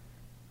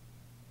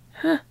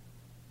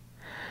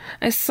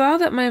 I saw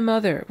that my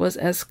mother was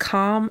as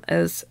calm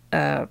as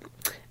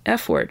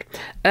F word.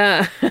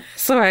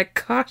 So I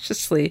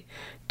cautiously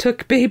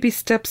took baby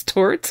steps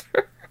towards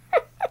her.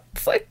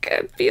 It's like,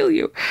 I feel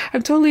you.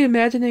 I'm totally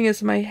imagining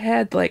this in my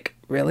head. Like,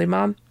 really,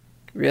 Mom?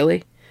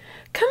 Really?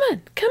 Come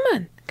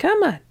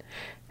on.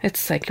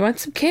 It's like, you want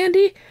some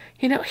candy?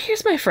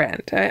 Here's my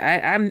friend.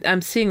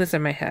 I'm seeing this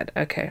in my head.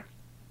 Okay.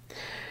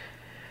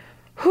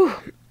 Whew.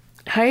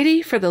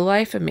 Heidi, for the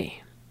life of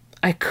me,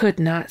 I could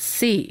not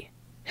see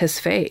his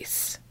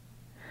face.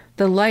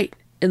 The light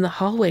in the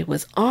hallway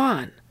was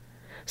on,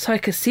 so I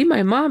could see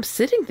my mom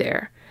sitting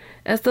there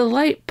as the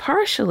light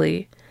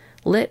partially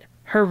lit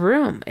her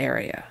room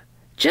area,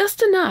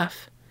 just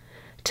enough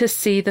to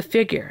see the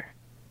figure,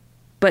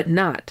 but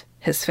not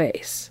his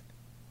face.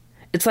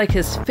 It's like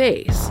his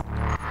face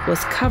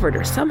was covered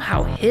or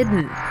somehow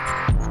hidden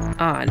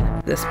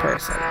on this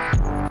person.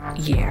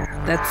 Yeah,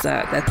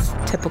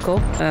 that's typical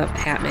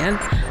Hat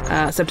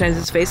Man. Sometimes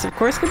his face, of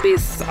course, could be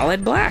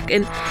solid black.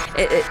 And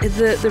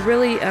the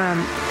really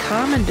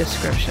common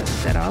description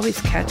that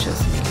always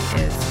catches me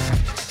is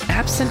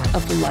absent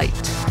of light.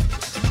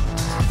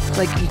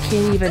 Like, you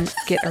can't even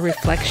get a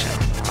reflection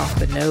off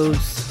the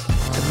nose,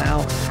 the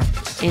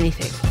mouth,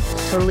 anything.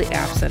 totally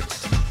absent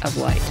of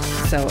light.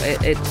 So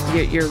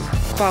you're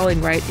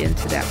falling right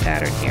into that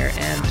pattern here.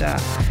 And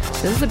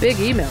this is a big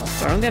email,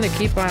 so I'm going to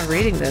keep on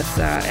reading this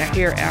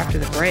here after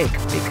the break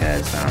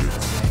because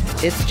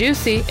it's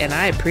juicy, and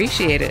I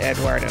appreciate it,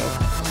 Eduardo.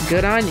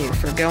 Good on you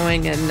for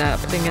going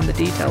and putting in the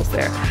details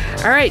there.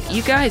 All right,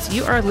 you guys,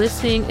 you are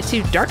listening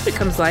to Dark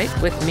Becomes Light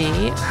with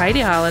me,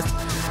 Heidi Hollis,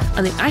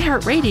 on the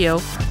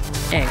iHeartRadio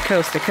and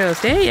Coast to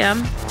Coast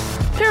AM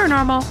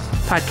Paranormal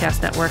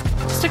Podcast Network.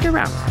 Stick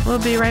around. We'll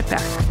be right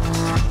back.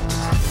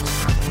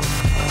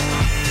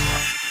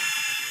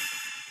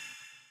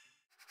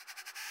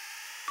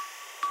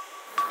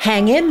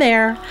 Hang in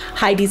there.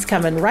 Heidi's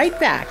coming right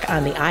back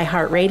on the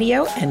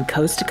iHeartRadio and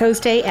Coast to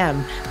Coast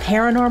AM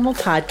Paranormal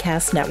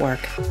Podcast Network.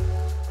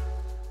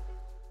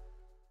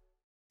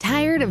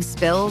 Tired of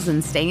spills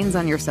and stains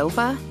on your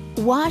sofa?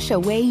 Wash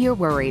away your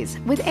worries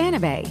with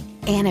Anabei.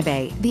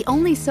 Anabei, the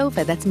only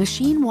sofa that's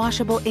machine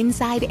washable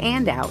inside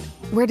and out,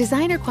 where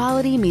designer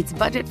quality meets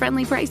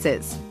budget-friendly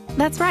prices.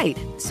 That's right,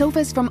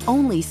 sofas from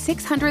only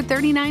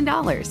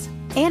 $639.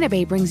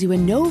 Anabei brings you a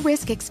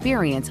no-risk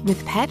experience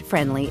with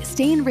pet-friendly,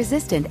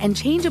 stain-resistant, and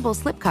changeable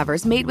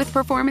slipcovers made with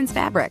performance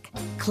fabric,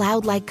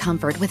 cloud-like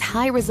comfort with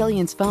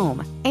high-resilience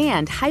foam,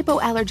 and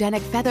hypoallergenic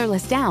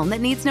featherless down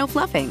that needs no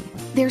fluffing.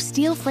 Their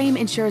steel frame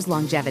ensures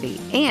longevity,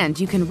 and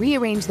you can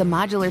rearrange the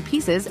modular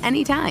pieces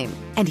anytime.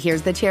 And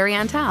here's the cherry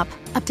on top,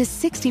 up to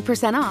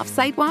 60% off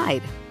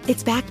site-wide.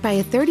 It's backed by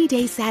a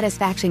 30-day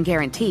satisfaction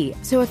guarantee,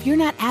 so if you're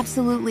not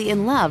absolutely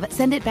in love,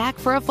 send it back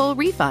for a full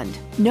refund.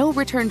 No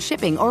return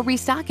shipping or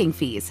restocking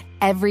fees.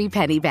 Every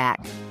penny back.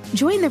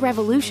 Join the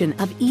revolution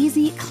of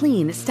easy,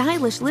 clean,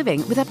 stylish living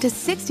with up to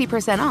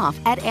 60% off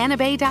at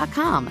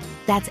anabei.com.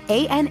 That's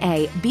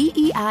ANABEI.com.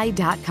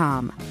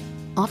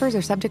 Offers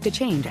are subject to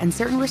change and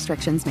certain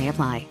restrictions may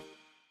apply.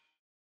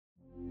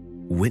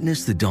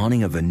 Witness the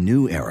dawning of a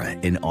new era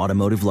in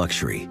automotive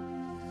luxury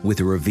with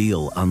a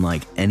reveal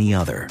unlike any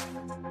other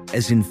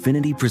as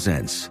Infiniti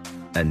presents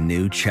a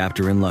new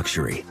chapter in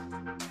luxury,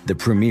 the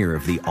premiere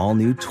of the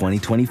all-new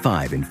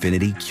 2025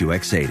 Infiniti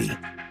QX80.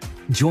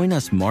 Join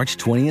us March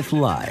 20th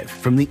live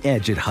from the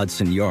Edge at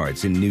Hudson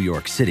Yards in New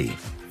York City,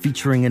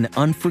 featuring an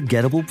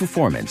unforgettable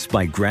performance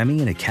by Grammy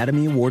and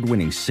Academy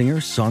Award-winning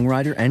singer,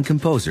 songwriter, and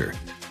composer,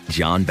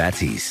 Jon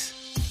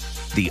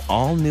Batiste. The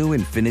all-new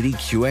Infiniti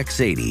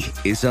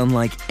QX80 is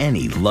unlike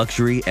any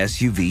luxury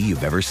SUV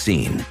you've ever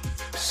seen.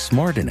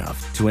 Smart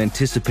enough to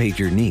anticipate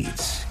your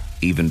needs,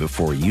 even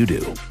before you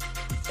do.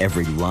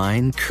 Every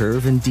line,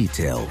 curve, and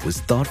detail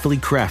was thoughtfully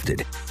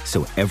crafted,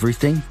 so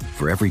everything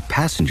for every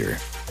passenger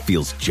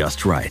feels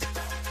just right.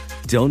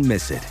 Don't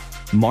miss it.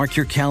 Mark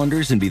your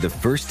calendars and be the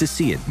first to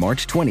see it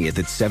March 20th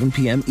at 7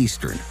 p.m.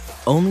 Eastern,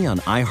 only on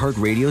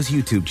iHeartRadio's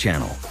YouTube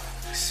channel.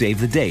 Save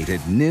the date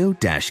at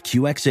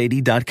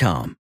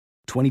new-QX80.com.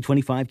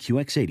 2025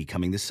 QX80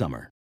 coming this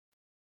summer.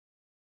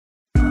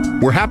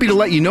 We're happy to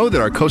let you know that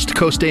our Coast to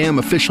Coast AM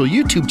official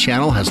YouTube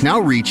channel has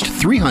now reached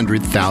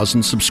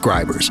 300,000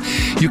 subscribers.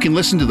 You can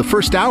listen to the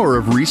first hour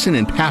of recent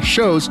and past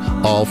shows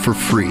all for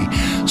free.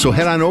 So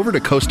head on over to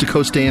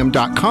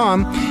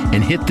coasttocoastam.com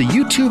and hit the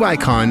YouTube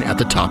icon at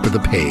the top of the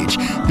page.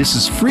 This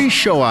is free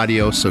show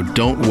audio, so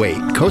don't wait.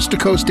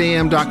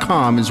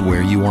 coasttocoastam.com is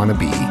where you want to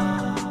be.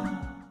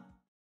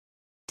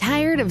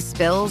 Tired of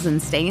spills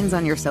and stains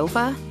on your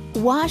sofa?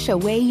 Wash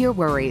away your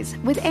worries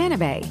with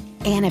Anabei.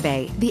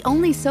 Anabei, the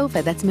only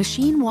sofa that's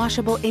machine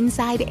washable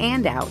inside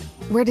and out,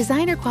 where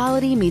designer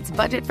quality meets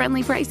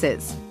budget-friendly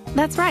prices.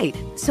 That's right,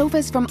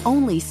 sofas from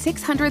only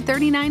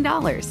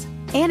 $639.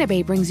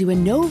 Anabei brings you a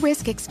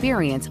no-risk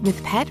experience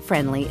with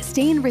pet-friendly,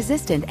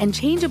 stain-resistant, and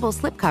changeable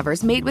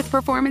slipcovers made with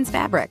performance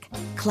fabric,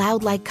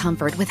 cloud-like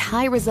comfort with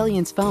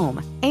high-resilience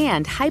foam,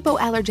 and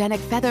hypoallergenic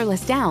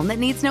featherless down that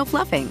needs no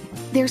fluffing.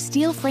 Their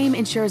steel frame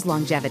ensures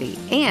longevity,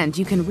 and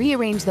you can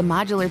rearrange the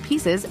modular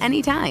pieces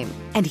anytime.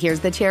 And here's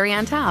the cherry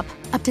on top,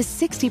 up to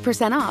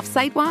 60% off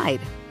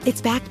site-wide. It's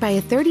backed by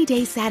a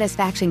 30-day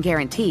satisfaction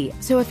guarantee,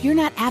 so if you're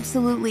not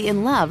absolutely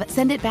in love,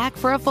 send it back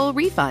for a full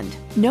refund.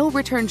 No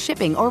return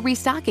shipping or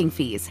restocking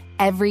fees.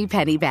 Every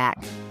penny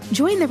back.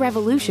 Join the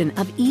revolution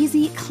of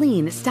easy,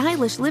 clean,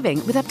 stylish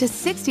living with up to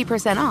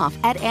 60% off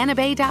at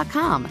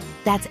anabei.com.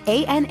 That's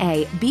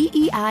ANABEI.com.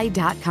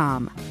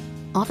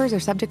 Offers are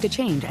subject to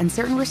change and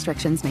certain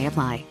restrictions may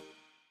apply.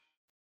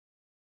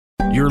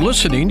 You're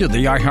listening to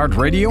the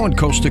iHeartRadio and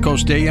Coast to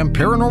Coast AM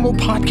Paranormal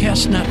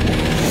Podcast Network.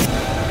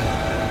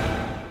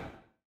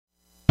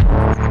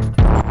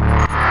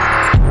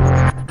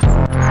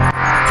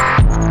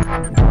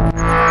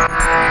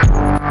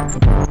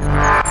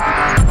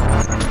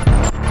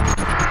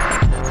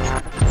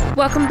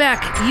 Welcome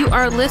back. You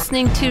are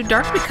listening to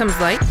Dark Becomes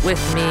Light with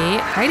me,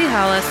 Heidi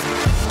Hollis,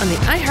 on the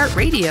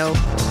iHeartRadio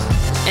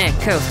and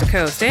Coast to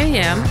Coast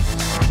AM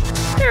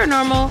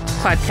Paranormal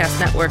Podcast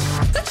Network.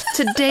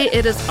 Today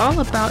it is all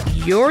about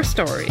your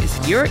stories,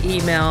 your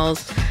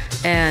emails,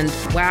 and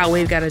wow,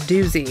 we've got a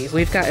doozy.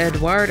 We've got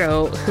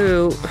Eduardo,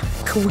 who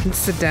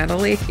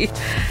coincidentally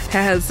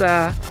has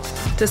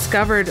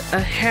discovered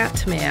a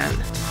hat man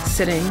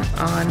sitting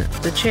on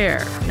the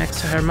chair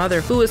next to her mother,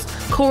 who is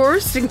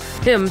coercing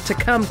him to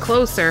come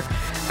closer,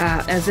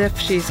 as if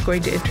she's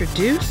going to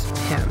introduce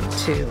him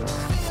to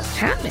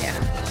Hat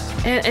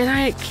Man. And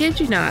I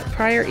kid you not,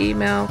 prior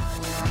email,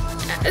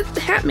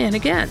 Hat Man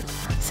again,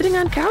 sitting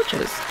on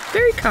couches.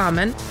 Very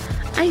common.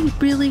 I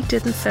really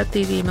didn't set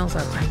these emails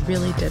up. I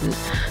really didn't.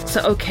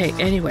 So, okay,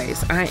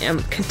 anyways, I am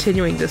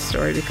continuing this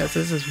story because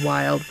this is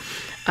wild.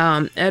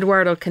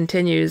 Eduardo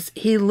continues,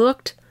 he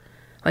looked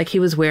like he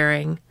was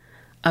wearing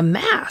a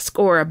mask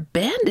or a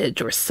bandage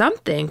or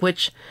something,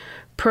 which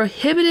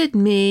prohibited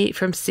me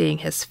from seeing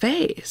his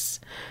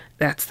face.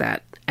 That's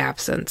that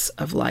absence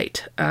of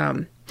light.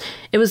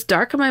 It was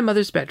dark in my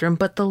mother's bedroom,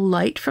 but the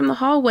light from the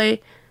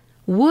hallway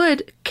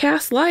would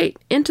cast light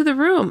into the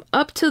room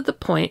up to the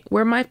point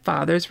where my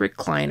father's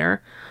recliner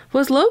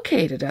was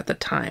located at the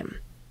time.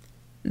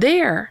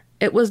 There,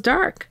 it was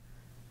dark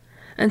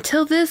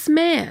until this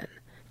man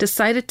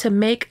decided to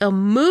make a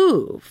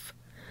move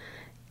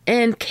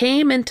and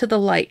came into the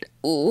light.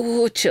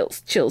 Ooh,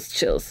 chills, chills,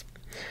 chills.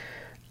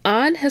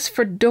 On his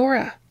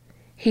fedora,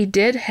 he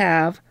did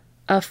have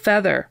a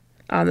feather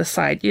on the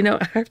side. You know,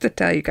 I have to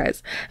tell you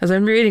guys, as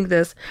I'm reading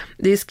this,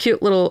 these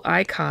cute little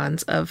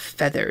icons of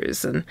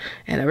feathers and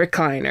a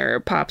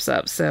recliner pops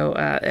up. So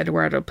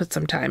Eduardo put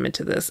some time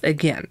into this.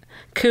 Again,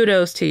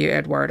 kudos to you,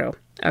 Eduardo.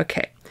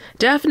 Okay,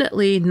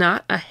 definitely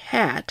not a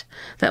hat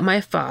that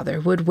my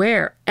father would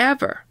wear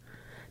ever.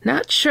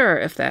 Not sure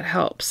if that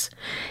helps.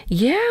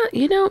 Yeah,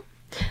 you know,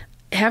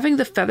 having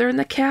the feather in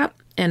the cap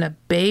and a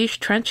beige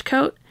trench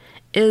coat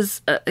is,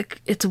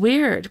 it's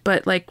weird,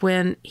 but like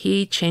when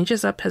he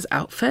changes up his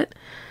outfit,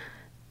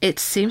 it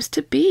seems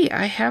to be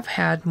I have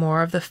had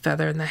more of the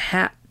feather in the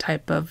hat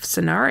type of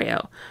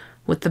scenario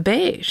with the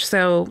beige.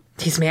 So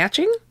he's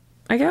matching,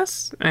 I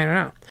guess? I don't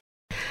know.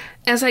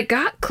 As I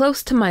got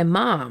close to my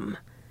mom,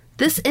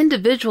 this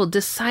individual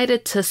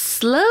decided to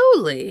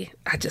slowly,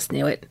 I just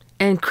knew it,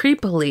 and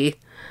creepily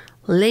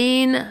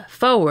lean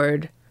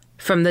forward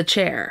from the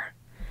chair,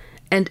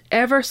 and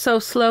ever so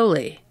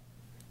slowly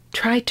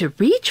tried to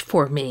reach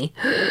for me.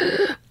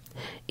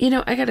 You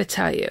know, I gotta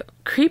tell you,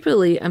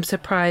 creepily, I'm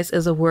surprised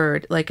is a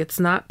word. Like, it's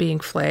not being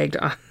flagged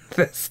on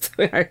this.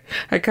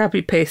 I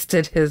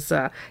copy-pasted his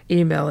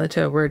email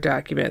into a Word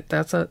document.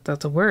 That's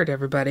a word,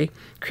 everybody.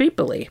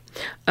 Creepily.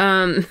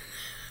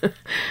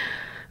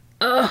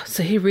 Oh,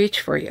 so he reached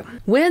for you.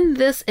 When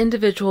this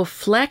individual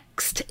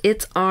flexed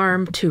its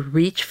arm to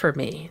reach for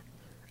me,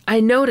 I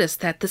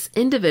noticed that this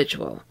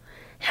individual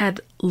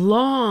had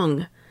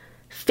long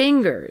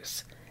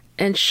fingers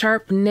and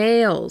sharp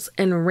nails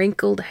and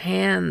wrinkled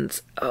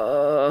hands.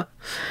 Oh,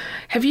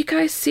 have you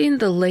guys seen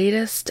the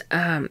latest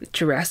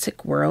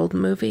Jurassic World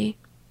movie?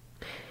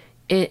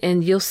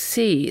 And you'll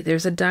see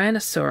there's a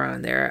dinosaur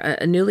on there,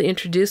 a newly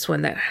introduced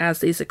one that has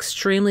these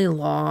extremely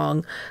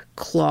long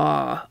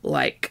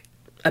claw-like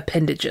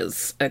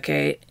appendages,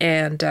 okay?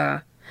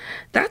 And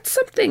that's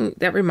something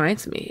that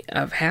reminds me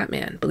of Hat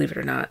Man, believe it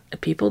or not.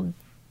 People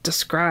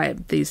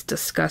describe these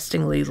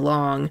disgustingly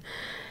long,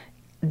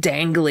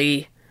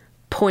 dangly,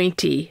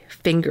 pointy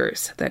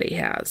fingers that he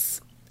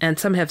has. And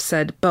some have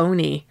said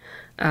bony,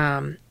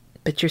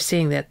 but you're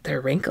seeing that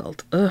they're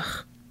wrinkled.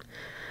 Ugh.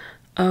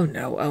 Oh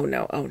no, oh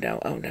no, oh no,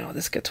 oh no,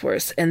 this gets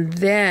worse. And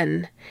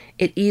then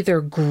it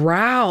either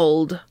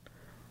growled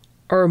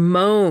or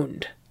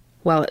moaned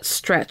while it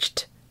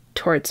stretched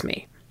towards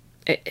me.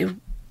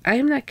 I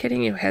am not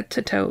kidding you, head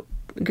to toe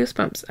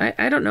goosebumps.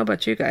 I don't know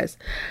about you guys.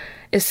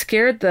 It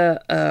scared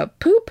the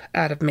poop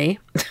out of me.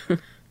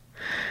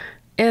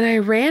 And I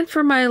ran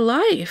for my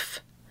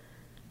life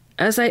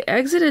as I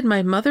exited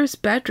my mother's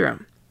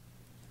bedroom.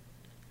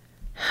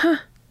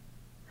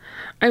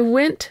 I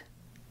went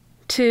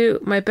to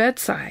my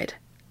bedside,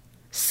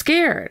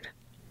 scared,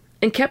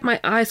 and kept my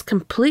eyes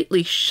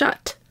completely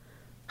shut,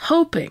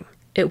 hoping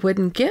it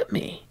wouldn't get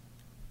me.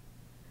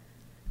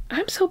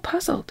 I'm so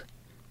puzzled.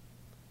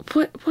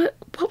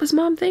 What was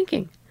Mom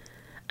thinking?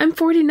 I'm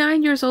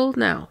 49 years old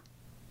now.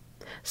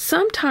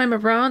 Sometime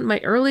around my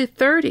early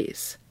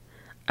 30s,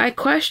 I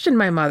questioned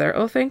my mother,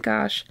 oh thank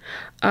gosh,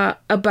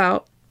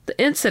 about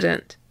the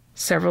incident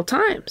several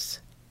times.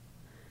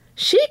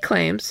 She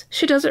claims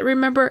she doesn't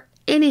remember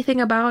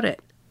anything about it.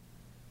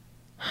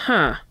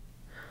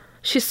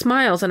 She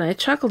smiles and I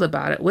chuckled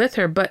about it with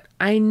her, but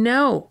I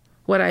know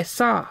what I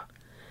saw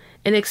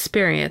and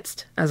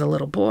experienced as a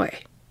little boy.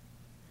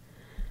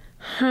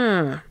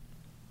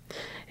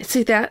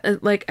 See,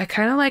 that, like, I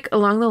kind of like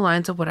along the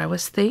lines of what I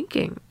was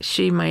thinking.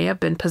 She may have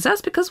been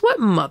possessed because what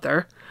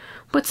mother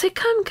would say,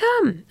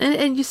 come.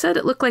 And you said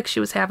it looked like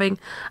she was having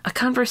a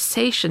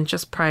conversation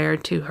just prior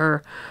to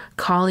her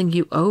calling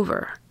you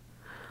over.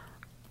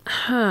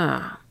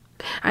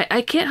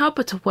 I can't help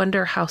but to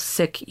wonder how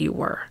sick you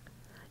were.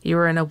 You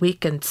were in a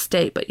weakened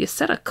state, but you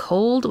said a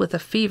cold with a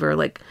fever.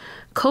 Like,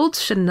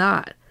 colds should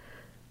not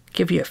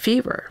give you a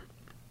fever.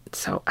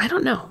 So, I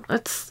don't know.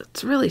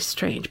 It's really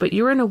strange. But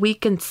you were in a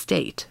weakened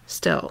state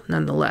still,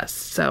 nonetheless.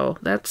 So,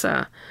 that's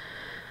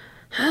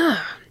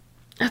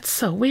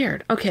so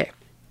weird. Okay.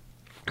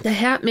 The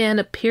Hat Man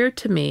appeared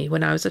to me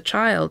when I was a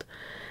child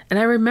And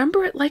I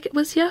remember it like it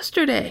was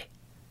yesterday.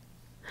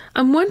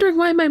 I'm wondering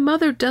why my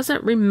mother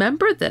doesn't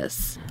remember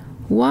this.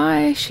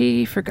 Why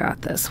she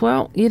forgot this.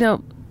 Well,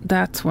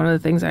 that's one of the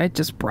things I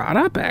just brought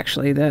up,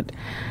 actually, that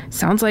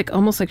sounds like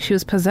almost like she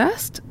was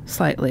possessed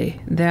slightly,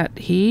 that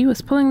he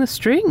was pulling the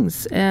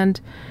strings and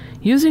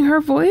using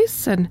her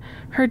voice and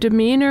her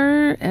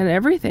demeanor and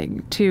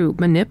everything to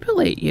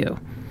manipulate you,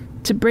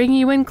 to bring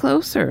you in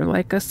closer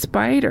like a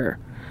spider,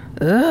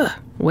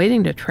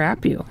 waiting to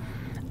trap you.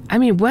 I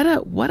mean, what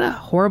a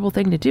horrible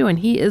thing to do. And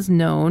he is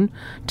known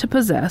to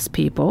possess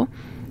people.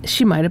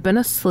 She might have been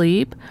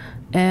asleep,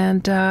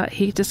 and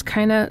he just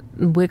kind of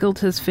wiggled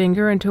his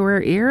finger into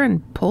her ear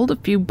and pulled a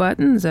few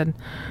buttons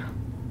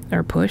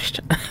or pushed.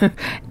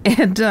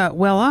 And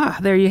voila,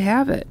 there you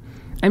have it.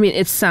 I mean,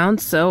 it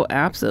sounds so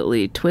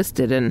absolutely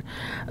twisted and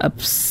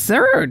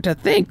absurd to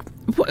think,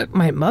 what,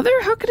 my mother?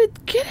 How could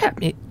it get at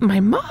me, my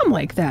mom,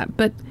 like that?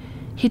 But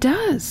he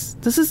does.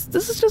 This is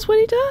just what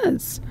he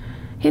does.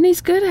 And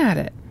he's good at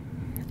it.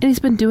 And he's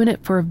been doing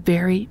it for a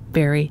very,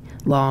 very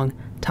long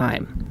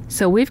time.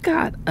 So we've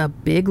got a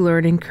big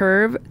learning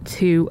curve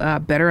to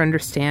better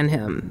understand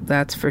him,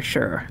 that's for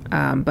sure.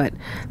 But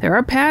there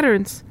are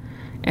patterns,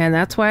 and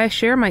that's why I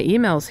share my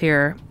emails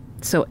here,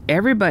 so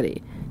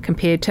everybody can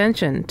pay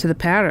attention to the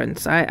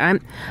patterns.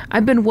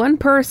 I've been one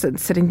person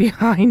sitting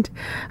behind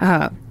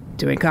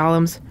doing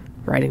columns,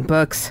 writing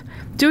books,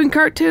 doing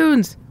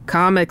cartoons,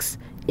 comics,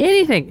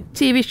 anything,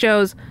 TV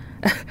shows.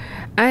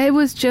 I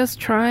was just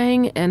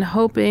trying and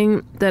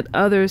hoping that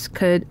others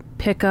could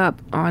pick up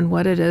on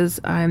what it is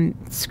I'm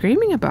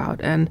screaming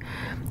about. And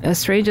as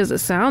strange as it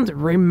sounds,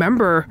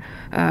 remember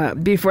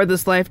before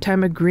this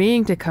lifetime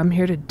agreeing to come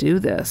here to do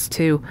this,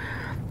 to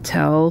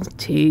tell,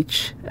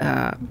 teach,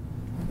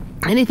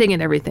 anything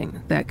and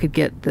everything that could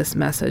get this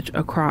message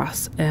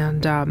across.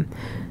 And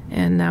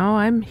now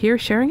I'm here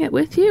sharing it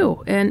with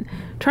you and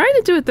trying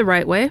to do it the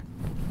right way.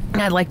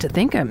 I'd like to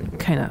think I'm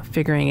kind of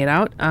figuring it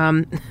out.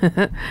 And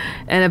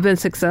I've been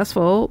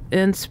successful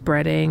in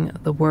spreading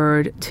the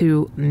word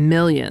to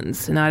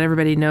millions. Not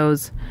everybody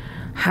knows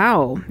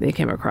how they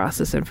came across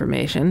this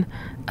information,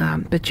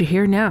 but you're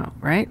here now,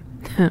 right?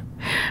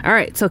 All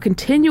right, so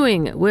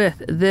continuing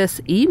with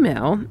this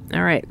email.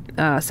 All right,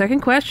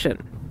 second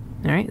question.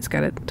 All right, it's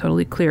got it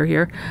totally clear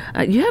here.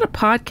 You had a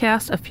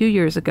podcast a few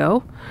years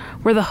ago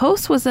where the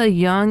host was a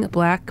young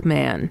black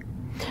man.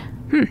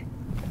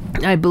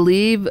 I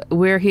believe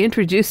where he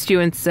introduced you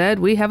and said,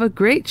 "We have a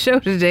great show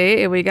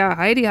today, and we got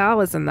Heidi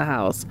Hollis in the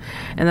house."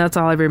 And that's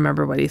all I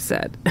remember what he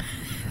said.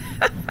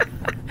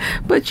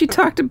 But you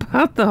talked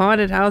about the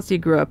haunted house you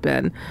grew up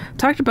in,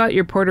 talked about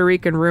your Puerto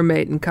Rican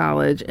roommate in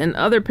college, and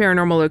other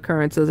paranormal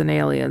occurrences and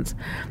aliens.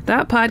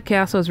 That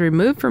podcast was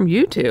removed from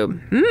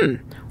YouTube.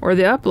 Or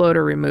the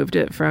uploader removed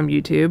it from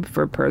YouTube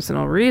for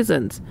personal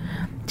reasons.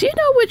 Do you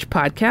know which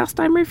podcast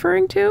I'm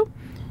referring to?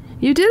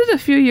 You did it a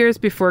few years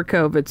before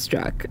COVID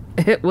struck.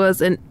 It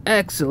was an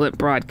excellent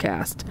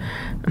broadcast.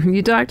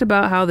 You talked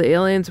about how the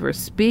aliens were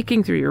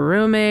speaking through your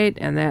roommate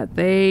and that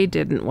they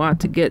didn't want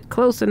to get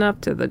close enough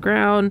to the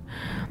ground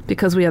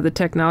because we have the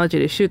technology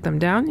to shoot them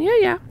down.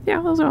 Yeah.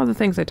 Those are all the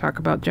things I talk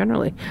about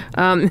generally.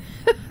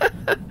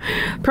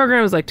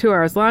 Program was like 2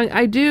 hours long.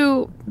 I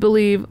do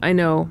believe I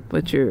know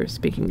what you're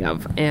speaking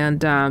of.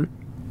 And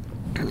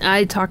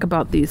I talk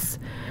about these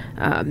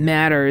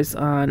matters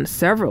on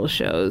several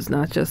shows,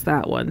 not just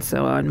that one.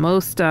 So on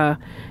most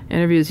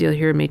interviews, you'll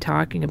hear me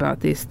talking about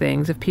these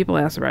things. If people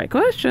ask the right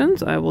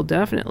questions, I will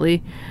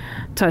definitely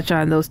touch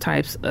on those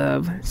types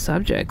of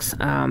subjects.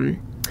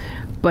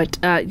 But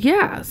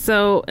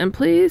so, and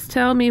please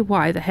tell me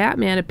why the Hat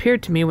Man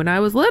appeared to me when I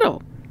was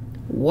little.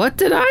 What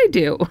did I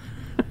do?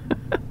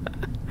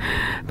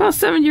 About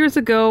 7 years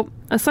ago,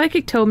 a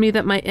psychic told me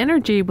that my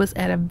energy was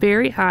at a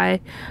very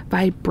high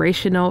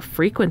vibrational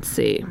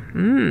frequency.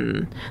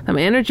 That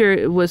my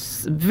energy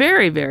was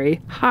very,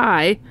 very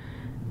high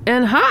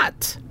and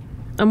hot.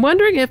 I'm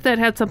wondering if that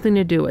had something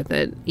to do with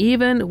it,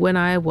 even when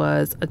I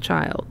was a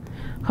child.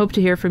 Hope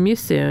to hear from you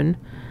soon.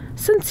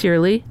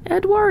 Sincerely,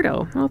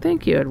 Eduardo. Well,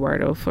 thank you,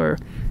 Eduardo, for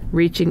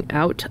reaching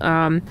out.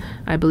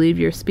 I believe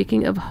you're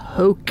speaking of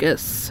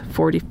Hocus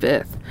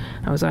 45th.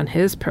 I was on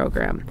his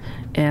program.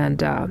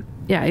 And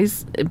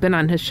he's been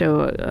on his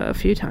show a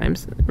few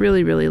times.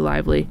 Really, really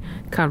lively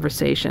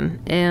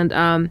conversation. And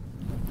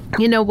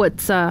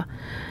what's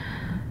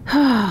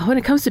when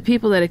it comes to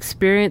people that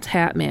experience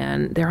Hat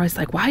Man, they're always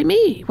like, "Why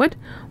me? What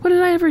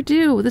did I ever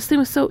do? This thing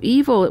was so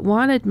evil. It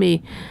wanted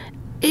me.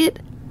 It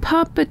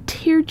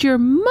puppeteered your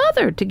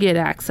mother to get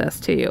access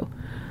to you."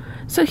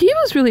 So he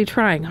was really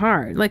trying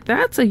hard. Like,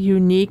 that's a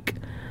unique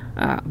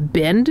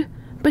bend.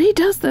 But he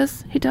does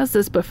this.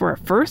 But for a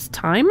first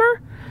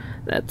timer,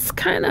 that's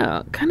kind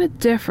of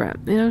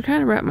different. Trying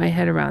to wrap my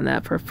head around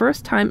that. For a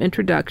first time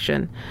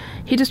introduction,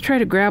 he just tried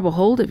to grab a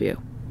hold of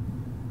you.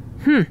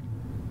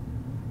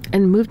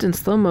 And moved in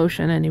slow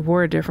motion, and he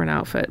wore a different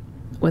outfit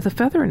with a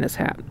feather in his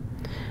hat.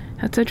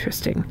 That's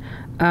interesting.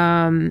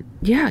 I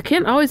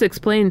can't always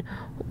explain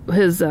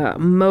his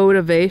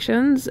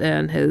motivations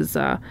and his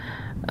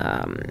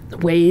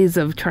ways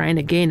of trying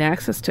to gain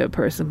access to a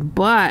person.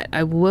 But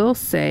I will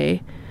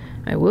say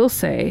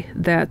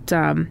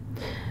that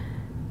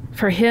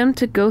for him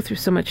to go through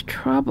so much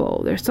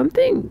trouble, there's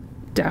something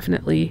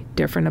definitely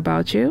different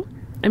about you.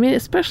 I mean,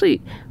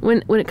 especially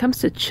when it comes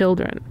to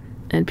children,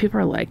 and people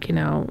are like,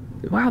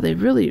 wow,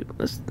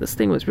 this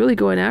thing was really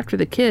going after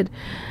the kid.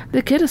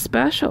 The kid is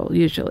special,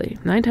 usually.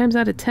 9 times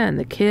out of 10,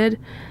 the kid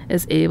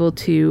is able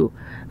to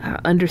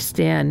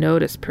understand,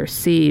 notice,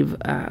 perceive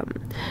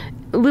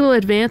little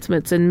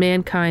advancements in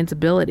mankind's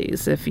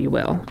abilities, if you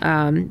will.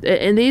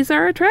 And these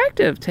are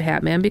attractive to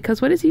Hatman,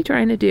 because what is he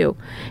trying to do?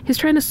 He's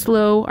trying to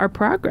slow our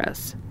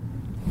progress.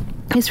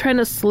 He's trying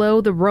to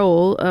slow the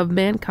role of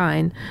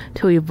mankind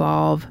to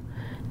evolve,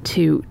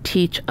 to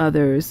teach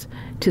others,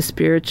 to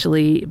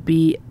spiritually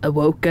be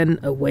awake,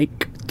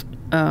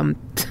 blah,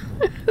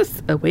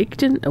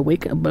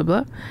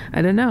 blah.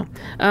 I don't know.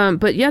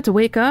 But yeah, to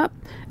wake up,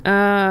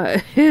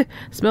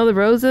 smell the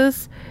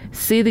roses,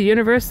 see the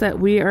universe that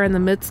we are in the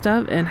midst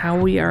of, and how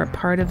we are a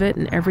part of it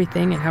and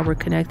everything, and how we're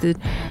connected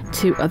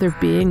to other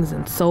beings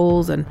and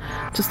souls, and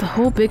just the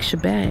whole big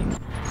shebang.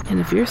 And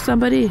if you're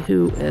somebody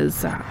who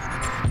is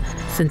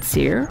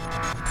sincere,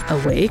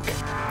 awake,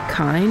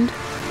 kind,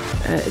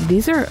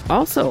 these are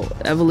also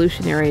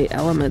evolutionary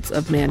elements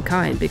of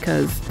mankind,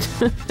 because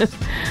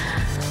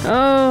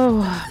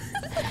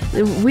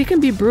we can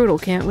be brutal,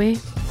 can't we?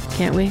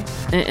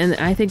 And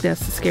I think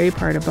that's the scary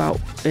part about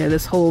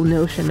this whole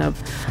notion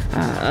of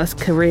us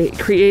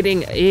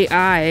creating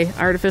AI,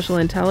 artificial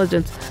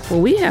intelligence.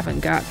 Well, we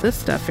haven't got this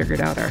stuff figured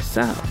out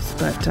ourselves.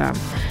 But,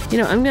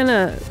 I'm going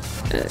to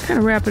kind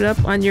of wrap it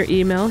up on your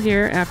email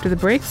here after the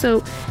break.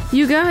 So,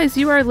 you guys,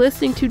 you are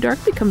listening to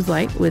Dark Becomes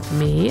Light with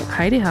me,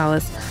 Heidi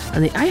Hollis,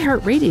 on the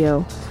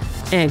iHeartRadio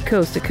and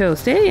Coast to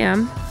Coast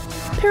AM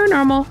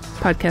Paranormal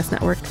Podcast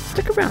Network.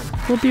 Stick around.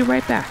 We'll be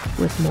right back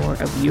with more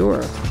of your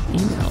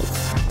emails.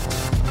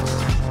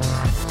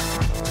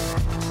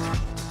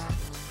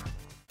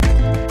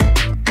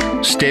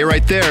 Stay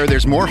right there.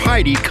 There's more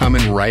Heidi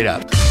coming right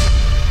up.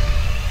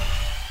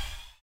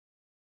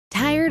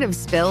 Tired of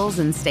spills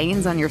and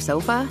stains on your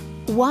sofa?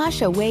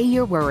 Wash away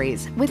your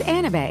worries with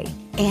Anabei.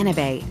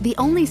 Anabei, the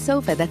only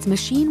sofa that's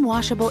machine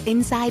washable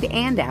inside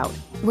and out,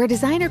 where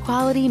designer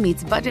quality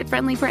meets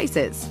budget-friendly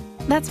prices.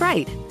 That's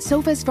right,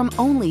 sofas from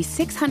only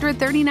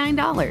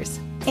 $639.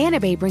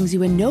 Anabei brings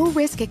you a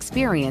no-risk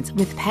experience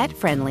with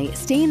pet-friendly,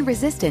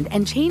 stain-resistant,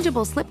 and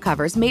changeable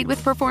slipcovers made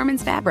with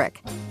performance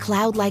fabric,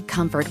 cloud-like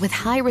comfort with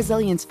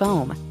high-resilience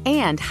foam,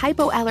 and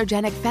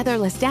hypoallergenic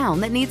featherless down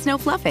that needs no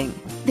fluffing.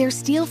 Their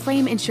steel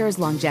frame ensures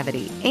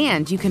longevity,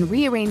 and you can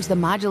rearrange the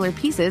modular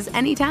pieces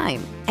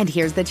anytime. And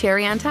here's the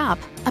cherry on top,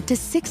 up to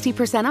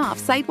 60% off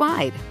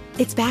site-wide.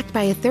 It's backed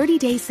by a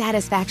 30-day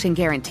satisfaction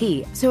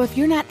guarantee, so if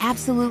you're not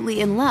absolutely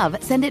in love,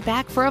 send it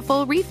back for a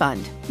full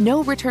refund.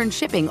 No return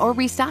shipping or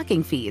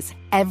restocking fees.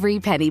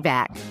 Every penny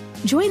back.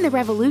 Join the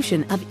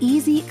revolution of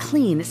easy,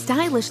 clean,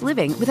 stylish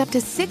living with up to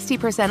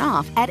 60%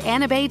 off at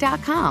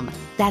anabei.com.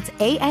 That's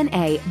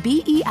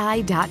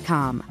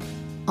ANABEI.com.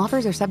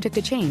 Offers are subject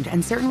to change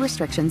and certain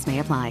restrictions may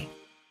apply.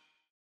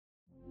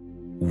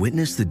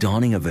 Witness the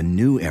dawning of a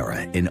new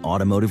era in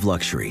automotive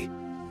luxury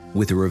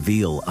with a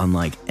reveal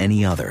unlike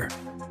any other,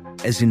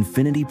 as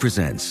Infiniti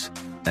presents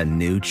a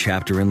new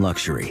chapter in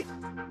luxury,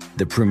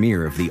 the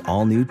premiere of the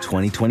all-new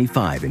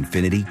 2025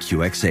 Infiniti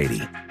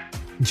QX80.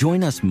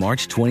 Join us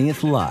March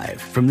 20th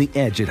live from the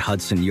Edge at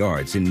Hudson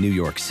Yards in New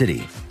York City,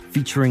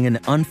 featuring an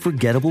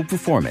unforgettable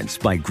performance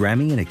by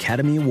Grammy and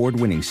Academy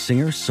Award-winning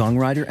singer,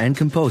 songwriter, and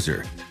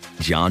composer,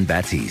 Jon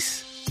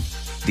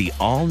Batiste. The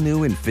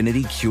all-new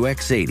Infiniti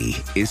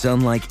QX80 is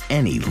unlike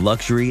any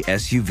luxury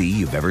SUV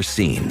you've ever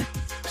seen.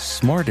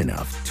 Smart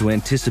enough to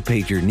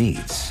anticipate your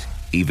needs,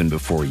 even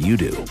before you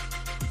do.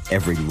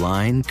 Every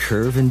line,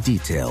 curve, and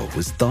detail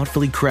was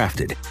thoughtfully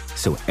crafted,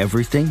 so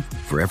everything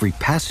for every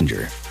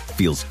passenger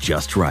feels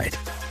just right.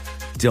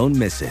 Don't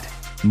miss it.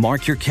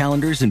 Mark your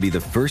calendars and be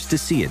the first to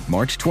see it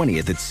March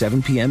 20th at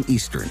 7 p.m.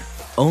 Eastern,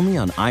 only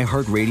on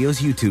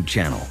iHeartRadio's YouTube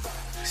channel.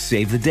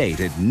 Save the date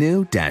at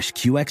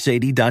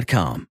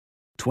new-QX80.com.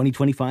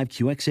 2025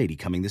 QX80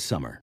 coming this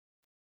summer.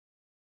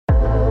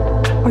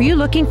 Are you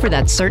looking for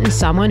that certain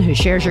someone who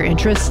shares your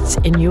interests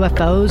in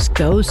UFOs,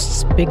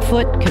 ghosts,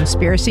 Bigfoot,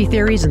 conspiracy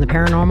theories, and the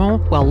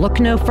paranormal? Well, look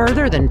no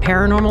further than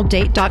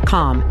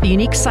ParanormalDate.com, the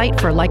unique site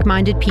for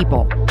like-minded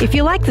people. If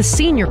you like the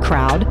senior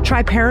crowd,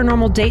 try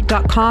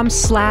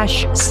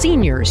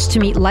ParanormalDate.com/seniors to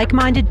meet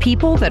like-minded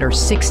people that are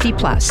 60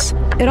 plus.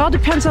 It all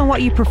depends on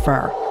what you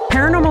prefer.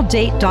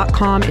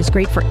 ParanormalDate.com is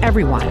great for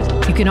everyone.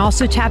 You can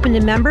also tap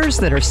into members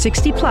that are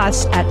 60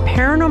 plus at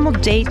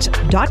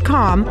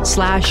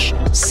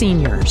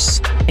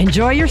ParanormalDate.com/seniors.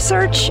 Enjoy your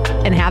search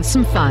and have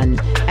some fun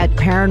at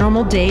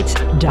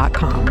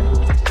ParanormalDate.com.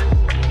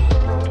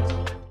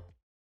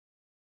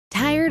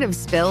 Tired of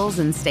spills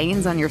and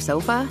stains on your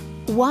sofa?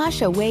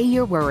 Wash away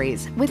your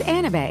worries with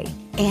Anabei.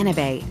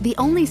 Anabei, the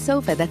only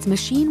sofa that's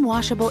machine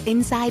washable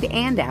inside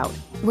and out,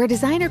 where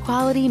designer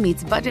quality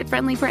meets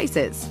budget-friendly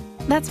prices.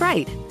 That's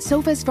right,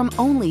 sofas from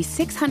only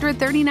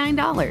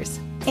 $639.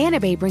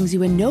 Anabay brings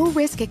you a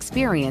no-risk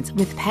experience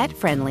with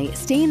pet-friendly,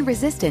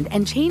 stain-resistant,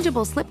 and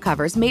changeable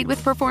slipcovers made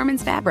with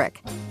performance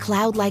fabric,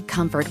 cloud-like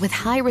comfort with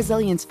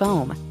high-resilience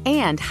foam,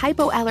 and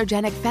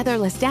hypoallergenic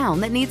featherless down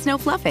that needs no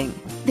fluffing.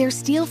 Their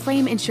steel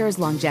frame ensures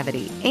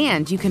longevity,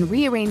 and you can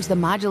rearrange the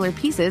modular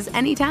pieces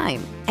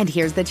anytime. And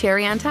here's the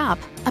cherry on top,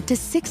 up to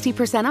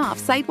 60% off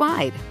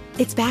site-wide.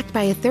 It's backed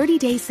by a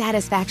 30-day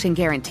satisfaction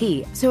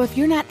guarantee, so if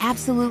you're not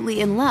absolutely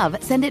in love,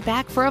 send it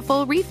back for a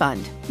full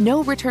refund.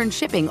 No return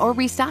shipping or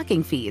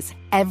restocking fees.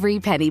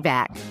 Every penny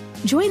back.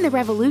 Join the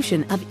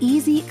revolution of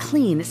easy,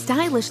 clean,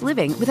 stylish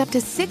living with up to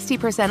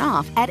 60%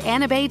 off at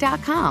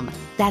anabay.com.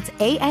 That's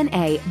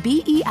ANABEI.com.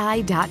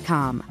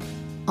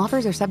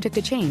 Offers are subject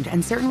to change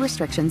and certain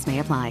restrictions may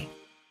apply.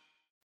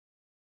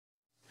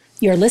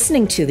 You're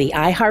listening to the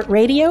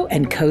iHeartRadio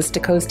and Coast to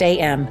Coast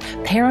AM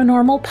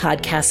Paranormal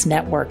Podcast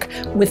Network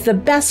with the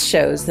best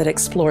shows that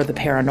explore the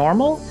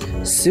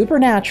paranormal,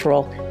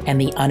 supernatural,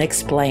 and the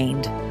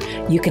unexplained.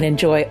 You can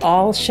enjoy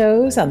all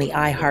shows on the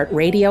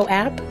iHeartRadio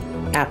app,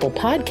 Apple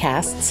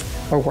Podcasts,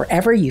 or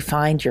wherever you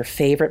find your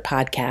favorite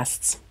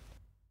podcasts.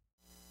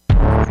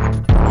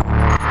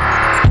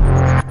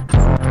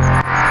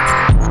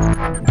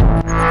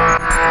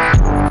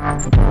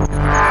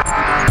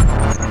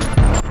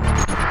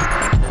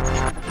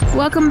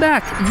 Welcome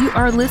back. You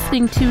are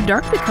listening to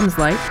Dark Becomes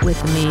Light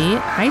with me,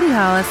 Heidi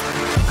Hollis,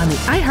 on the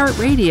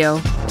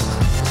iHeartRadio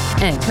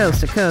and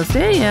Coast to Coast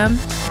AM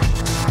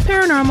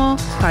Paranormal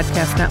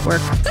Podcast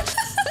Network.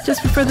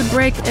 Just before the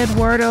break,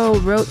 Eduardo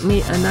wrote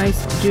me a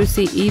nice,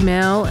 juicy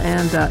email,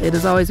 and it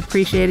is always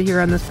appreciated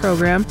here on this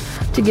program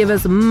to give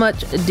as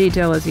much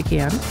detail as you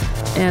can.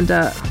 And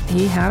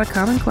he had a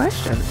common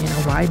question.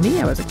 Why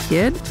me? I was a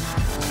kid.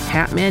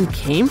 Hatman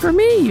came for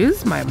me,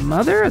 used my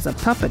mother as a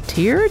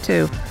puppeteer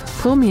to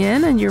pull me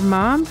in, and your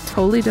mom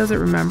totally doesn't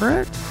remember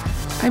it?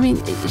 I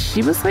mean,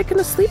 she was like in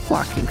a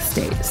sleepwalking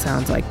state, it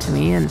sounds like to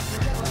me, and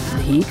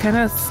he kind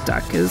of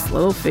stuck his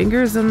little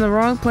fingers in the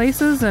wrong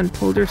places and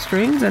pulled her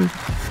strings and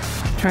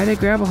tried to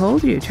grab a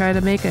hold of you, try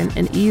to make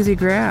an easy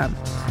grab.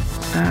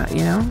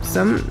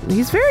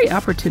 He's very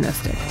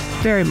opportunistic,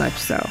 very much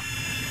so.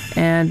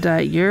 And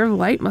your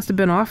light must have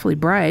been awfully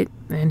bright,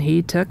 and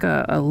he took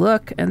a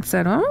look and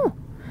said, oh,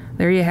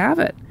 there you have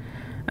it.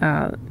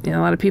 A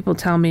lot of people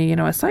tell me,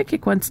 a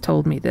psychic once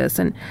told me this.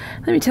 And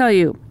let me tell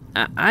you,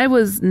 I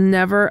was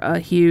never a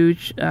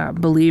huge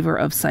believer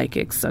of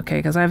psychics, okay?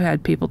 Because I've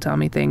had people tell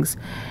me things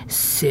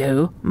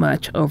so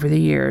much over the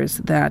years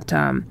that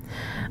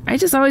I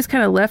just always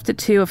kind of left it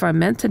to, if I'm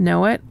meant to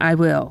know it, I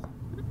will.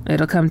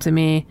 It'll come to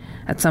me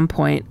at some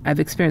point. I've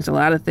experienced a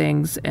lot of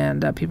things,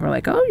 and people are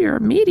like, oh, you're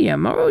a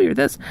medium. Oh, you're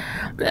this.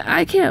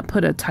 I can't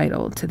put a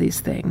title to these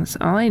things.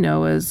 All I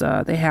know is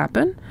they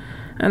happen,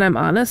 and I'm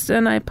honest,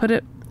 and I put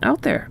it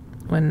out there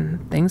when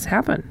things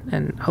happen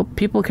and hope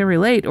people can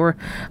relate or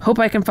hope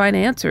I can find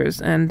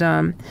answers. And,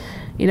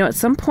 at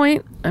some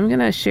point, I'm going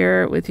to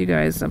share with you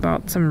guys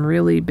about some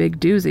really big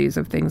doozies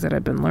of things that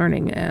I've been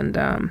learning. And,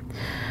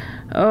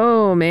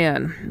 oh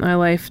man, my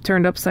life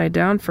turned upside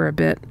down for a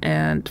bit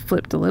and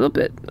flipped a little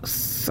bit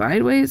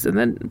sideways and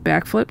then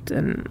backflipped.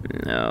 And,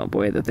 oh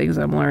boy, the things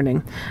I'm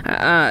learning.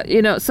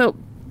 So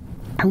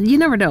you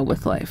never know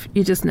with life.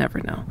 You just never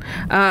know.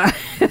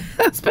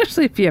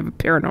 Especially if you have a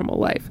paranormal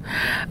life.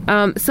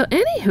 So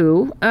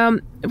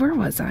anywho, where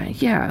was I?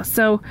 Yeah.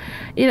 So,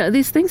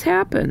 these things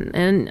happen.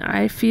 And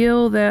I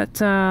feel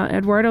that,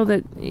 Eduardo,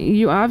 that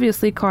you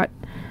obviously caught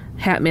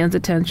Hatman's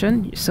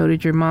attention. So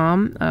did your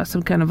mom,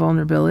 some kind of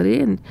vulnerability.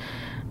 And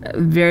a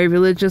very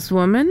religious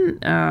woman.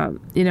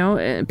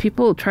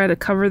 People try to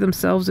cover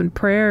themselves in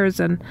prayers.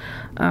 And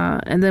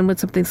then when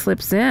something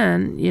slips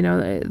in,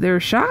 they're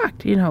shocked.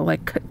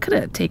 Could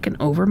it have taken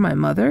over my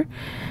mother?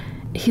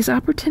 He's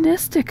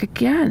opportunistic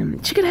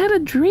again. She could have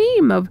had a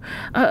dream of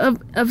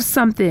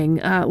something,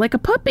 like a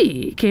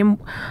puppy came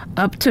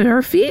up to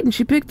her feet and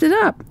she picked it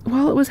up.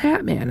 Well, it was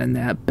Hatman in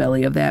that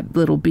belly of that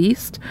little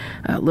beast,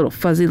 little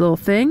fuzzy little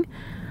thing.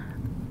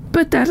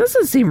 But that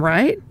doesn't seem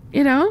right,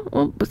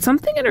 But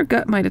something in her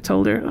gut might have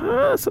told her,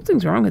 oh,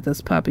 something's wrong with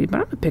this puppy, but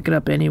I'm gonna pick it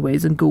up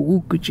anyways and go,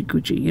 ooh, Gucci,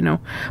 Gucci,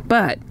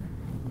 But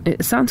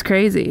it sounds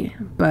crazy,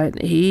 but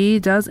he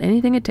does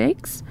anything it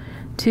takes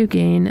to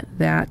gain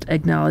that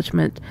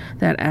acknowledgement,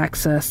 that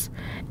access.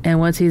 And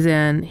once he's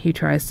in, he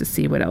tries to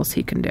see what else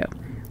he can do.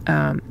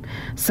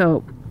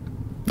 So,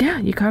 yeah,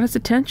 you caught his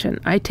attention.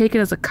 I take it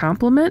as a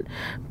compliment,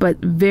 but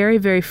very,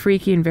 very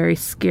freaky and very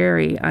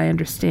scary. I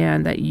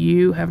understand that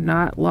you have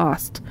not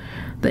lost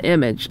the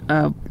image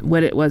of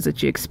what it was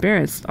that you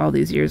experienced all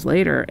these years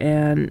later.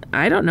 And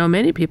I don't know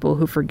many people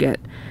who forget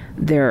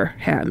their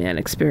Hatman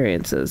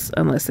experiences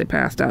unless they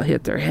passed out,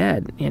 hit their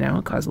head,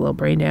 caused a little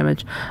brain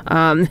damage.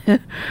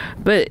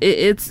 But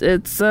it's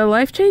a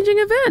life-changing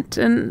event,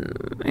 and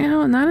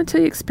not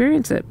until you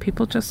experience it,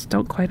 people just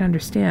don't quite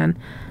understand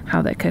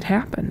how that could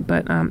happen.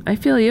 But I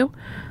feel you.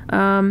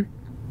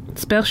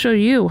 Special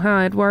you, huh,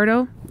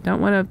 Eduardo?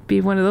 Don't want to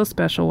be one of those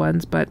special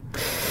ones, but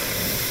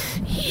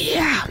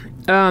yeah.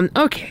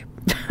 Okay,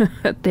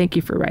 Thank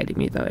you for writing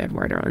me, though,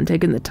 Eduardo, and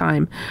taking the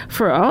time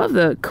for all of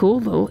the cool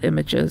little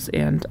images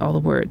and all the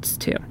words,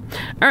 too.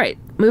 All right,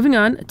 moving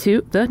on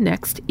to the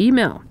next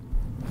email.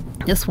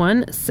 This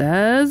one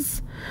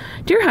says,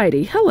 Dear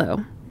Heidi,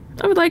 hello.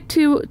 I would like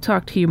to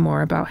talk to you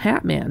more about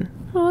Hat Man.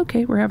 Well,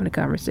 okay, we're having a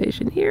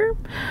conversation here.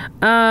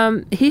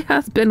 He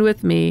has been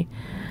with me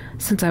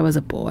since I was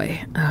a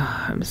boy.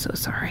 Oh, I'm so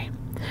sorry.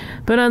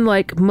 But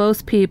unlike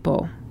most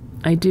people,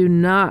 I do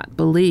not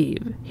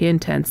believe he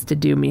intends to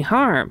do me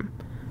harm.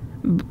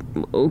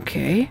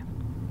 Okay.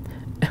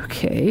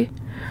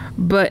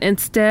 But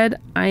instead,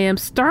 I am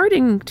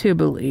starting to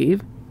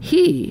believe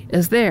he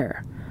is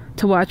there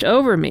to watch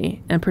over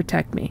me and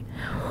protect me.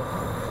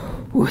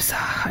 Woosah,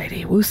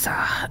 Heidi,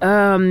 woosah.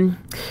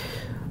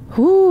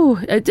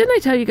 Didn't I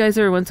tell you guys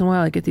every once in a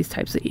while I get these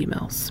types of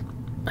emails?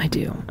 I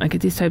do. I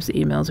get these types of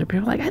emails where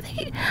people are like,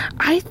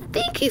 I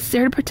think he's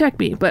there to protect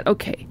me. But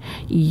okay,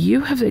 you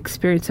have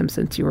experienced him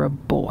since you were a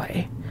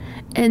boy.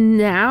 And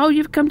now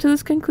you've come to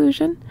this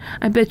conclusion?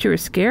 I bet you were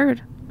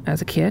scared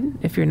as a kid.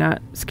 If you're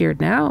not scared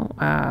now,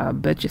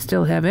 but you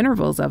still have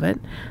intervals of it.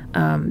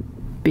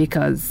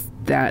 Because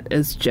that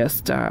is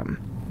just,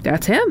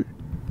 that's him.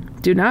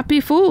 Do not be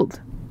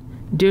fooled.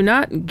 Do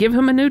not give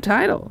him a new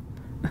title.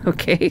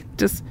 Okay?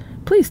 Just,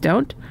 please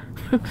don't.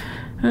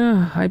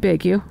 Oh, I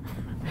beg you.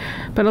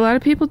 But a lot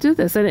of people do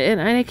this, and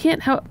I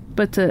can't help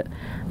but to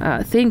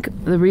think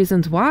the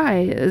reasons why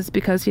is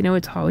because,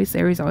 it's always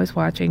there. He's always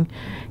watching.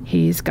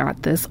 He's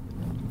got this,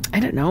 I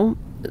don't know,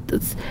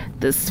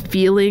 this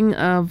feeling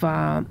of,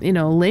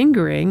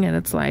 lingering, and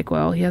it's like,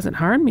 well, he hasn't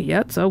harmed me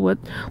yet, so what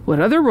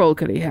other role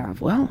could he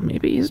have? Well,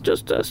 maybe he's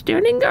just a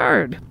standing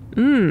guard.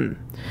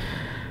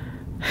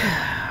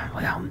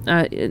 Well,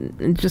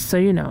 just so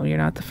you know, you're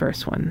not the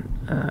first one,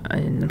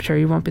 and I'm sure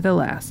you won't be the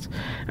last.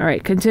 All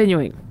right,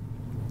 continuing.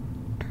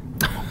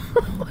 Oh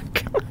my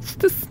gosh,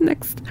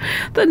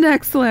 the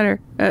next line.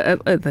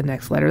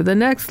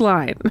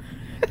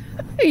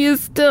 He is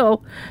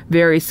still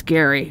very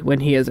scary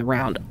when he is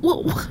around.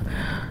 Whoa.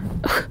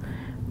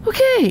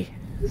 Okay,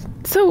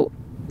 so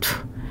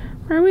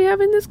are we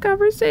having this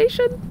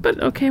conversation?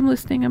 But okay, I'm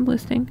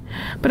listening.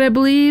 But I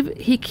believe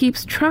he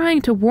keeps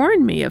trying to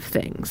warn me of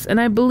things,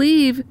 and I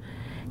believe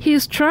he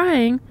is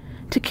trying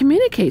to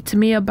communicate to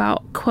me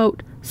about,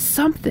 quote,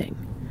 something.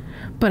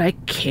 But I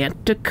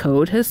can't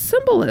decode his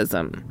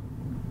symbolism.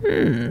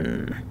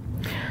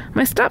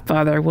 My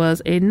stepfather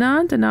was a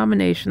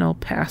non-denominational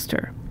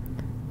pastor,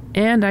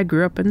 and I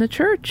grew up in the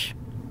church.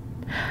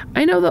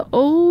 I know the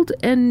Old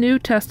and New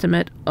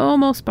Testament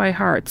almost by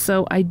heart,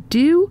 so I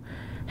do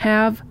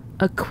have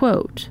a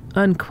quote,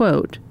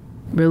 unquote,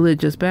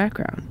 religious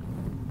background.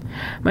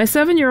 My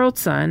 7-year-old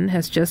son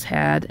has just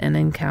had an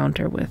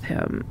encounter with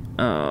him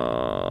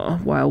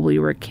while we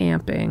were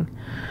camping.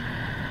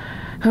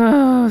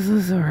 Oh,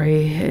 so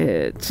sorry.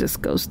 It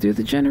just goes through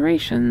the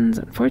generations.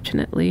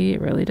 Unfortunately,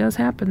 it really does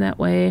happen that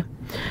way.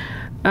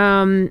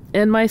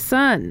 And my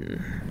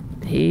son,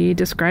 he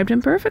described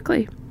him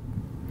perfectly.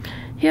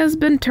 He has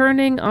been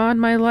turning on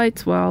my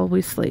lights while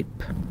we sleep.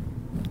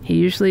 He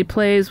usually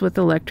plays with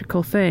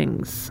electrical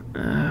things.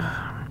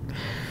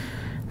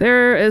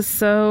 There is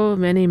so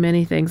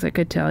many things I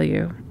could tell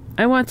you.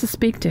 I want to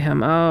speak to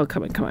him. Oh,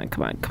 come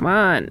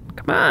on.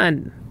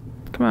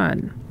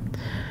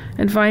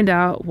 And find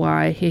out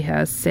why he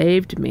has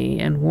saved me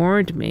and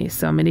warned me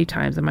so many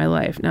times in my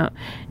life. Now,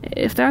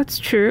 if that's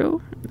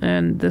true,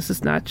 and this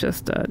is not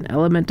just an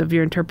element of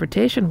your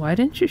interpretation, why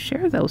didn't you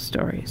share those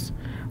stories?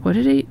 What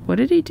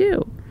did he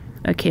do?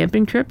 A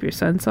camping trip, your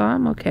son saw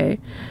him? Okay.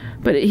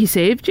 But he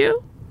saved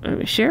you?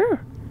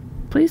 Sure.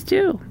 Please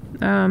do.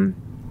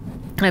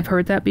 I've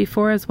heard that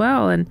before as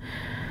well, and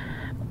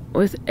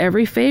with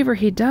every favor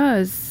he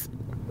does,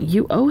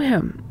 you owe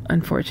him,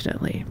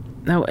 unfortunately.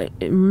 Now,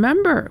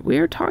 remember, we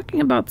are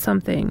talking about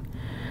something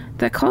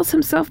that calls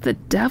himself the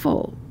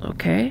devil,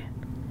 okay?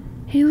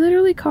 He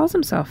literally calls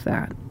himself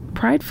that,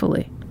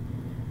 pridefully.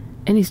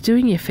 And he's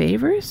doing you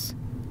favors?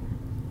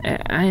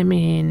 I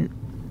mean,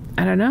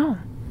 I don't know.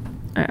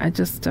 I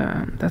just,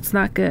 that's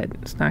not good.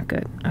 It's not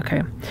good.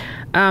 Okay.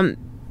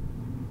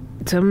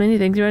 So many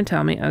things you want to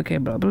tell me. Okay,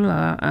 blah, blah,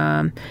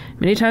 blah.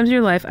 Many times in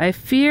your life, I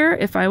fear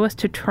if I was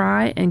to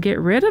try and get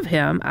rid of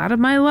him out of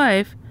my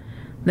life,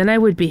 then I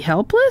would be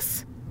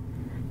helpless?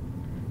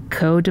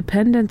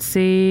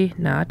 Codependency,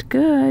 not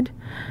good.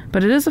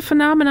 But it is a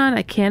phenomenon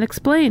I can't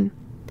explain.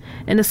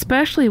 And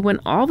especially when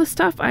all the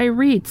stuff I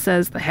read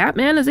says the Hat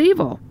Man is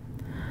evil.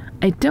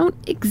 I don't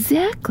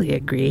exactly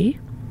agree.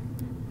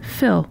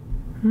 Phil,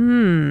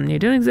 you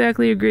don't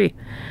exactly agree.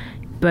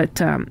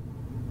 But,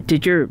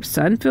 did your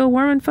son feel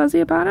warm and fuzzy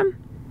about him?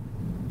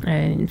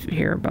 I didn't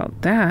hear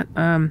about that.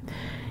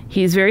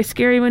 He's very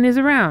scary when he's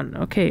around.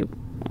 Okay,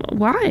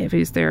 why? If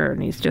he's there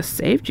and he's just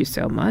saved you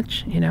so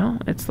much,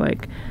 it's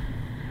like,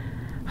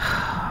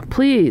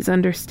 please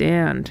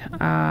understand,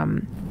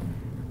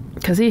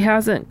 because he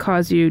hasn't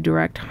caused you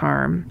direct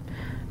harm,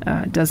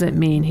 doesn't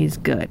mean he's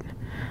good.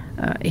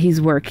 He's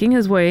working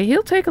his way.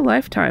 He'll take a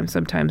lifetime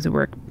sometimes to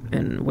work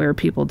and wear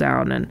people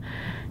down and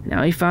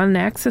Now he found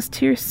access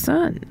to your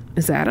son.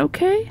 Is that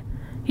okay?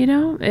 You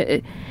know,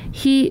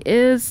 he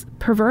is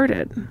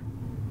perverted.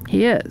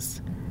 He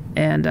is.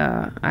 And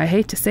I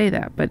hate to say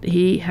that, but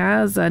he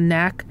has a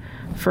knack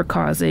for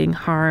causing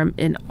harm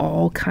in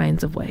all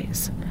kinds of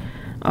ways.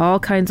 All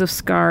kinds of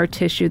scar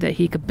tissue that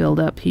he could build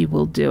up, he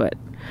will do it.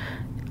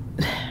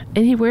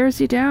 And he wears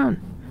you down.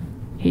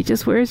 He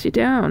just wears you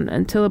down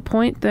until a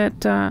point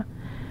that, now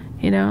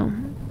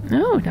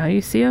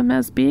you see him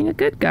as being a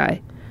good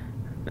guy.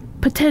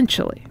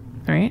 Potentially,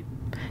 right?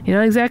 You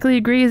don't exactly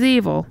agree he's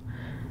evil,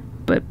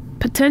 but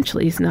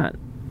potentially he's not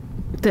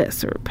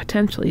this, or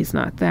potentially he's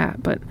not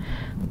that. But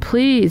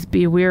please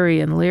be wary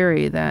and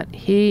leery that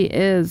he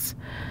is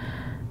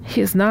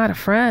not a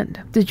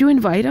friend. Did you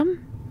invite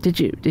him? Did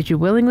you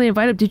willingly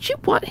invite him? Did you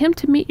want him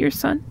to meet your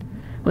son?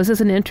 Was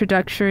this an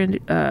introductory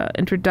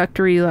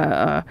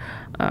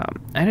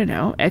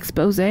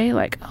expose?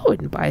 Like, oh,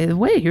 and by the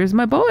way, here's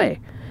my boy.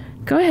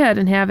 Go ahead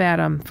and have at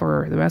him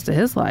for the rest of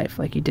his life,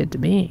 like you did to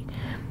me,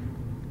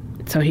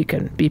 so he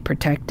can be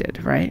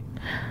protected, right?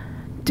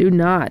 Do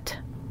not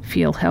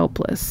feel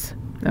helpless,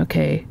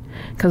 okay?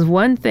 Because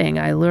one thing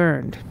I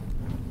learned,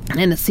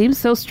 and it seems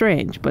so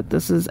strange, but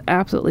this is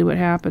absolutely what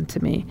happened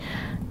to me.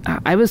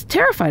 I was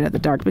terrified of the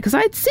dark because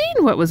I'd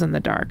seen what was in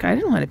the dark. I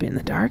didn't want to be in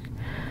the dark.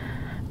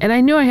 And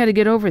I knew I had to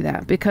get over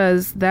that,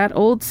 because that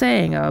old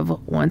saying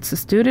of once the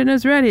student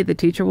is ready, the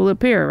teacher will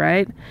appear,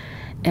 right?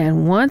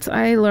 And once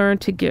I learned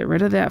to get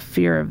rid of that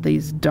fear of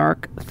these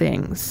dark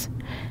things,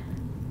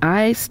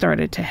 I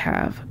started to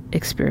have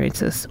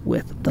experiences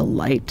with the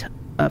light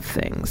of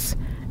things.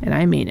 And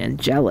I mean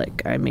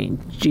angelic, I mean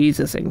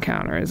Jesus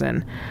encounters,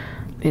 and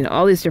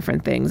all these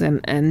different things.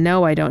 And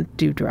no, I don't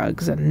do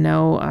drugs, and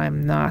no,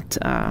 I'm not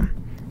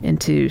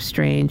into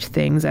strange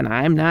things, and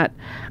I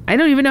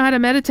don't even know how to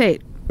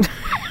meditate.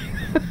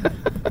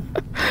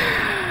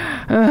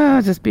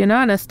 Just being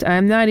honest,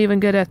 I'm not even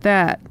good at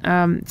that.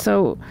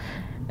 So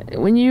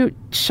when you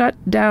shut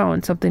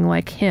down something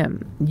like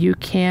him, you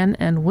can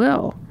and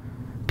will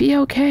be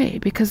okay,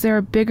 because there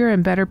are bigger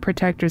and better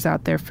protectors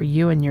out there for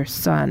you and your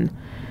son.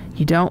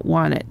 You don't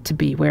want it to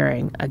be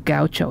wearing a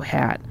gaucho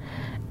hat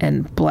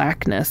and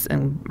blackness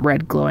and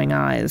red glowing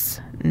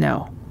eyes.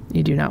 No,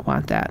 you do not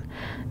want that.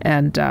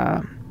 And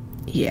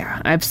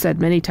I've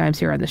said many times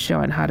here on the show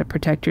on how to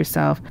protect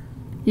yourself.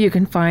 You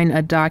can find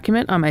a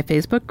document on my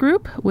Facebook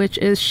group, which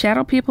is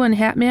Shadow People and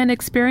Hatman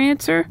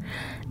Experiencer.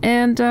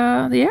 And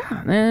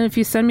and if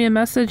you send me a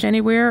message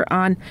anywhere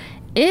on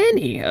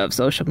any of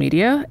social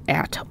media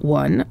at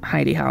one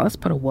Heidi Hollis,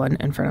 put a 1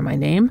 in front of my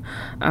name,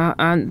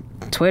 on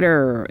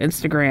Twitter,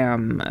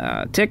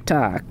 Instagram,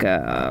 TikTok,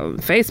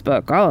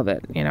 Facebook, all of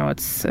it.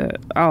 It's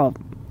all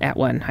at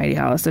one Heidi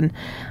Hollis, and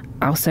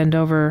I'll send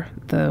over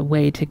the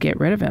way to get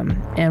rid of him,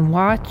 and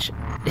watch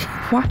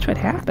what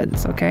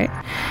happens, okay?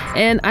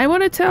 And I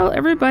want to tell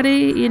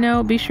everybody,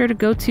 be sure to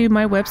go to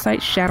my website,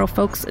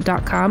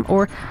 shadowfolks.com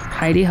or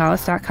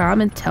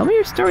HeidiHollis.com, and tell me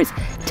your stories.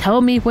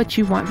 Tell me what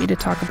you want me to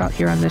talk about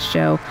here on this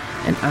show,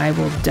 and I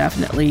will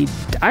definitely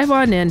dive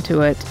on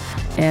into it.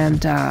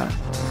 And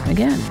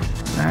again,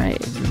 I'm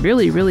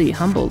really, really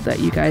humbled that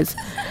you guys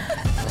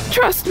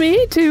trust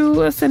me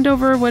to send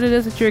over what it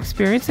is that you're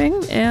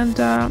experiencing. And,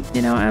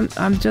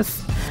 I'm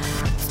just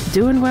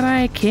doing what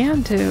I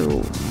can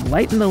to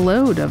lighten the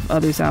load of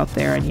others out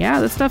there. And yeah,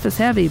 this stuff is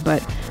heavy,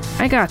 but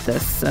I got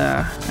this.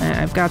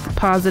 I've got the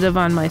positive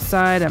on my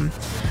side. I'm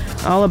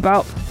all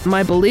about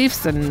my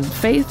beliefs and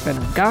faith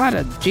and God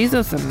and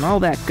Jesus and all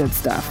that good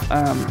stuff.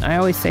 I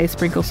always say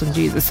sprinkle some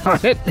Jesus on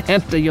it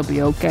and you'll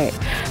be okay.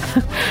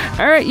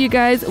 All right, you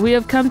guys, we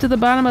have come to the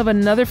bottom of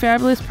another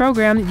fabulous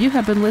program. You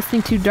have been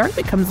listening to Dark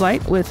Becomes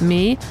Light with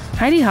me,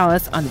 Heidi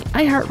Hollis, on the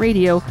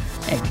iHeartRadio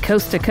and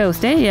Coast to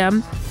Coast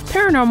AM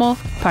Paranormal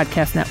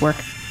Podcast Network.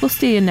 We'll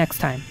see you next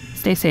time.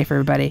 Stay safe,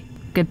 everybody.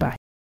 Goodbye.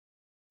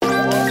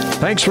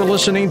 Thanks for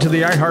listening to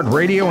the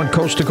iHeartRadio and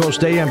Coast to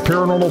Coast AM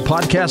Paranormal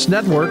Podcast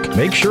Network.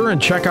 Make sure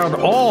and check out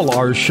all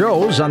our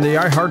shows on the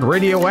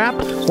iHeartRadio app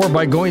or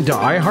by going to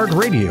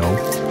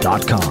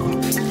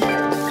iHeartRadio.com.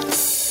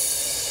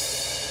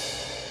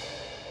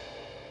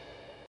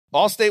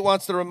 Allstate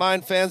wants to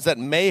remind fans that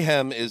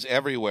mayhem is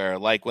everywhere,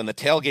 like when the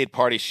tailgate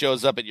party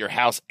shows up at your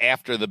house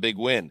after the big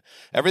win.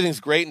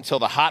 Everything's great until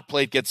the hot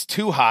plate gets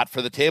too hot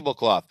for the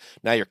tablecloth.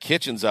 Now your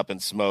kitchen's up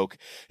in smoke.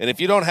 And if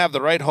you don't have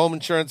the right home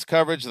insurance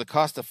coverage, the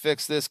cost to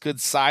fix this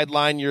could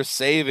sideline your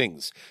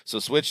savings. So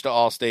switch to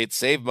Allstate,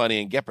 save money,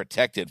 and get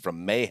protected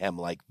from mayhem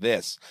like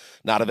this.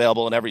 Not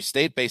available in every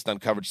state based on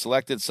coverage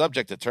selected,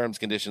 subject to terms,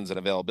 conditions, and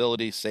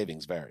availability.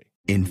 Savings vary.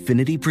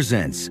 Infinity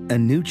presents a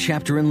new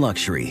chapter in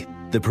luxury,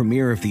 the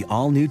premiere of the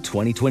all-new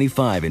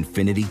 2025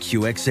 Infinity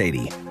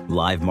QX80,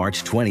 live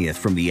March 20th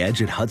from the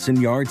Edge at Hudson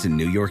Yards in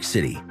New York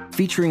City,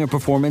 featuring a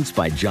performance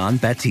by John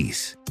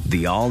Batiste.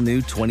 The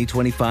all-new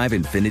 2025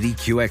 Infinity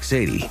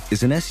QX80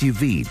 is an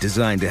SUV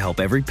designed to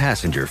help every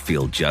passenger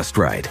feel just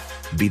right.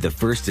 Be the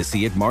first to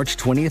see it March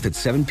 20th at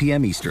 7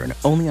 p.m. Eastern,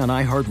 only on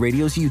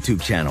iHeartRadio's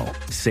YouTube channel.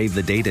 Save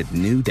the date at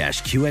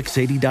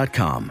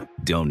new-QX80.com.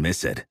 Don't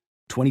miss it.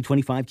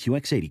 2025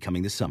 QX80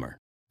 coming this summer.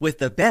 With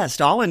the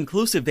best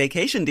all-inclusive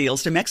vacation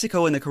deals to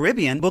Mexico and the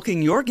Caribbean,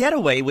 booking your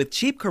getaway with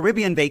Cheap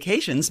Caribbean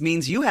Vacations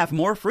means you have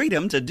more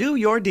freedom to do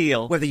your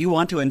deal. Whether you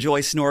want to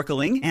enjoy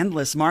snorkeling,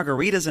 endless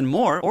margaritas and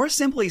more, or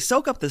simply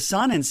soak up the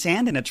sun and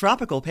sand in a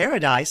tropical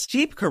paradise,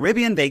 Cheap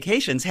Caribbean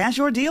Vacations has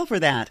your deal for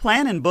that.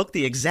 Plan and book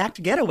the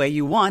exact getaway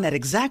you want at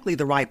exactly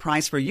the right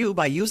price for you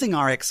by using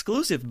our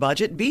exclusive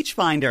budget Beach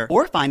Finder,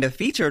 or find a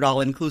featured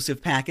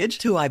all-inclusive package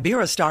to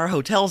Iberostar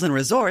Hotels and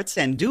Resorts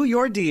and do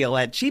your deal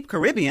at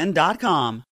cheapcaribbean.com.